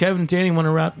guys, Kevin and Danny, want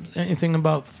to wrap anything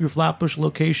about your Flatbush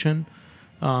location?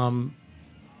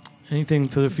 Anything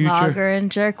for the future? Lager and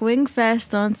Jerk Wing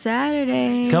Fest on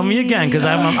Saturday. Tell me again, because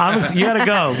I'm you gotta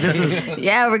go. This is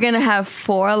we're gonna have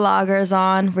 4 lagers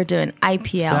on. We're doing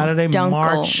IPL, Saturday, Dunkel,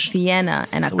 March, Vienna,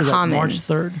 and a Common. March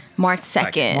 3rd, March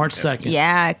 2nd. March 2nd.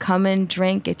 Yeah, come and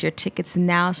drink. Get your tickets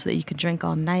now so that you can drink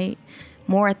all night.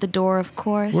 More at the door, of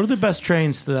course. What are the best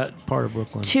trains to that part of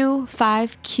Brooklyn?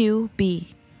 25QB.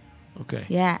 Okay.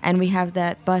 Yeah, and we have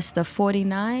that bus, the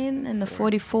 49 and the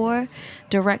 44,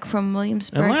 direct from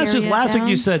Williamsburg. And last week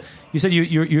you said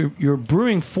you're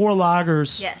brewing 4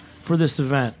 lagers for this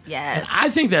event. Yes. And I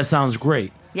think that sounds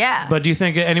great. Yeah. But do you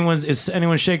think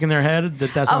anyone shaking their head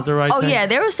that that's not the right thing? Oh yeah,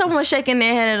 there was someone shaking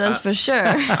their head at us for sure.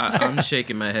 I'm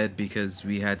shaking my head because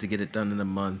we had to get it done in a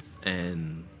month,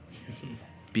 and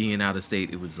being out of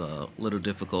state, it was a little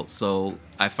difficult. So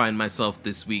I find myself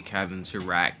this week having to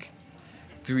rack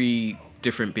 3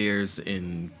 different beers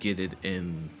and get it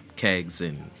in kegs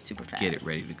and super fast. Get it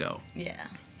ready to go. Yeah.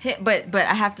 But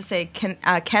I have to say,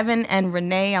 Kevin and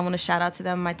Renee, I want to shout out to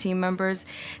them, my team members.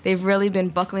 They've really been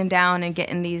buckling down and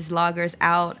getting these lagers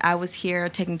out. I was here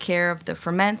taking care of the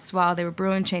ferments while they were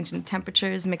brewing, changing the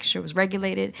temperatures, making sure it was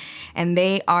regulated. And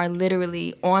they are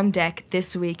literally on deck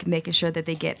this week, making sure that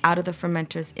they get out of the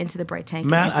fermenters into the bright tank.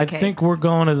 Matt, I think we're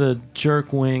going to the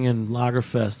Jerk Wing and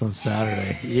Lagerfest on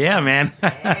Saturday. Yeah, man.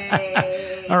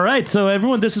 Hey. All right, so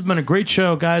everyone, this has been a great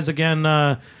show, guys. Again,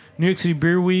 New York City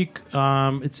Beer Week.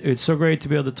 It's so great to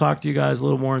be able to talk to you guys a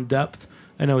little more in depth.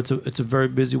 I know it's a very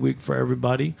busy week for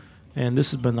everybody, and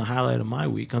this has been the highlight of my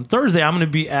week. On Thursday, I'm going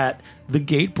to be at the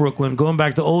Gate, Brooklyn, going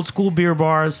back to old school beer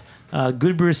bars,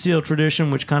 Good Beer Seal tradition,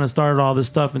 which kind of started all this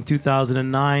stuff in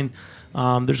 2009.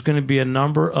 There's going to be a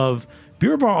number of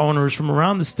beer bar owners from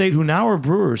around the state who now are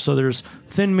brewers. So there's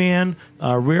Thin Man,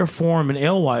 Rare Form, and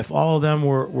Alewife. All of them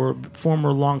were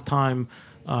former long-time.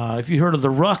 If you heard of the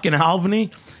Ruck in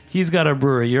Albany, he's got a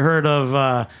brewery. You heard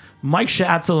of Mike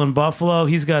Schatzel in Buffalo.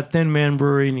 He's got Thin Man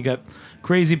Brewery, and you got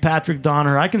Crazy Patrick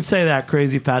Donaher. I can say that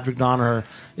Crazy Patrick Donaher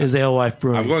is Alewife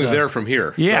Brewing. I'm going there from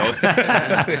here. Yeah.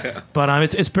 So. But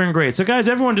it's been great. So, guys,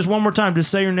 everyone, just one more time,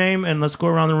 just say your name, and let's go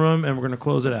around the room, and we're going to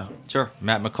close it out. Sure.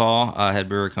 Matt McCall, head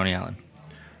brewer, Coney Island.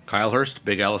 Kyle Hurst,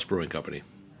 Big Alice Brewing Company.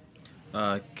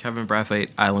 Kevin Brathwaite,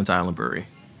 Island to Island Brewery.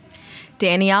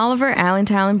 Danny Oliver, Island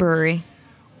to Island Brewery.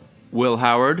 Will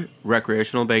Howard,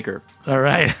 recreational baker. All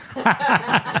right.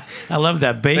 I love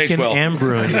that. Bacon Thanks, Will. and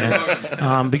brewing.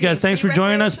 Because thanks for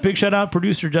joining us. Big shout out,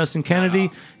 producer Justin Kennedy,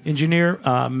 engineer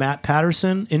Matt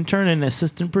Patterson, intern and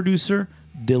assistant producer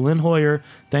Dylan Hoyer.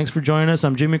 Thanks for joining us.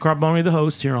 I'm Jimmy Carboni, the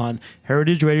host here on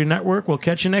Heritage Radio Network. We'll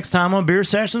catch you next time on Beer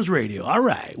Sessions Radio. All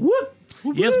right. Whoop.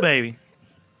 Yes, baby.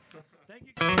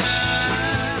 Thank you.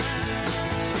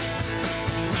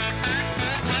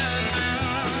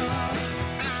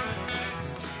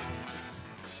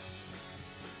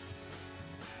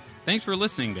 Thanks for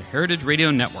listening to Heritage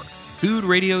Radio Network, food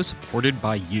radio supported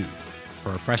by you. For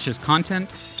our freshest content,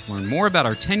 to learn more about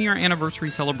our 10-year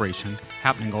anniversary celebration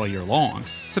happening all year long,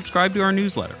 subscribe to our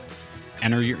newsletter.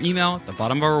 Enter your email at the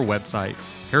bottom of our website,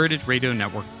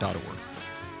 heritageradionetwork.org.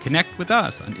 Connect with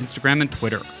us on Instagram and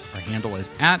Twitter. Our handle is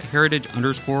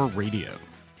 @heritage_radio. You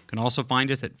can also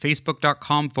find us at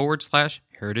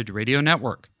facebook.com/Heritage Radio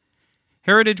Network.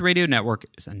 Heritage Radio Network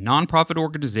is a nonprofit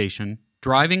organization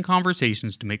driving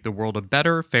conversations to make the world a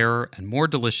better, fairer, and more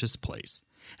delicious place.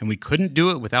 And we couldn't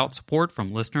do it without support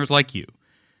from listeners like you.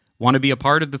 Want to be a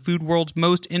part of the food world's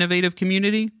most innovative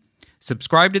community?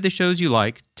 Subscribe to the shows you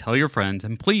like, tell your friends,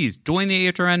 and please join the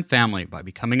AHRN family by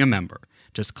becoming a member.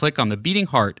 Just click on the beating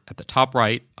heart at the top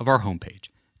right of our homepage.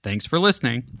 Thanks for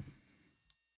listening.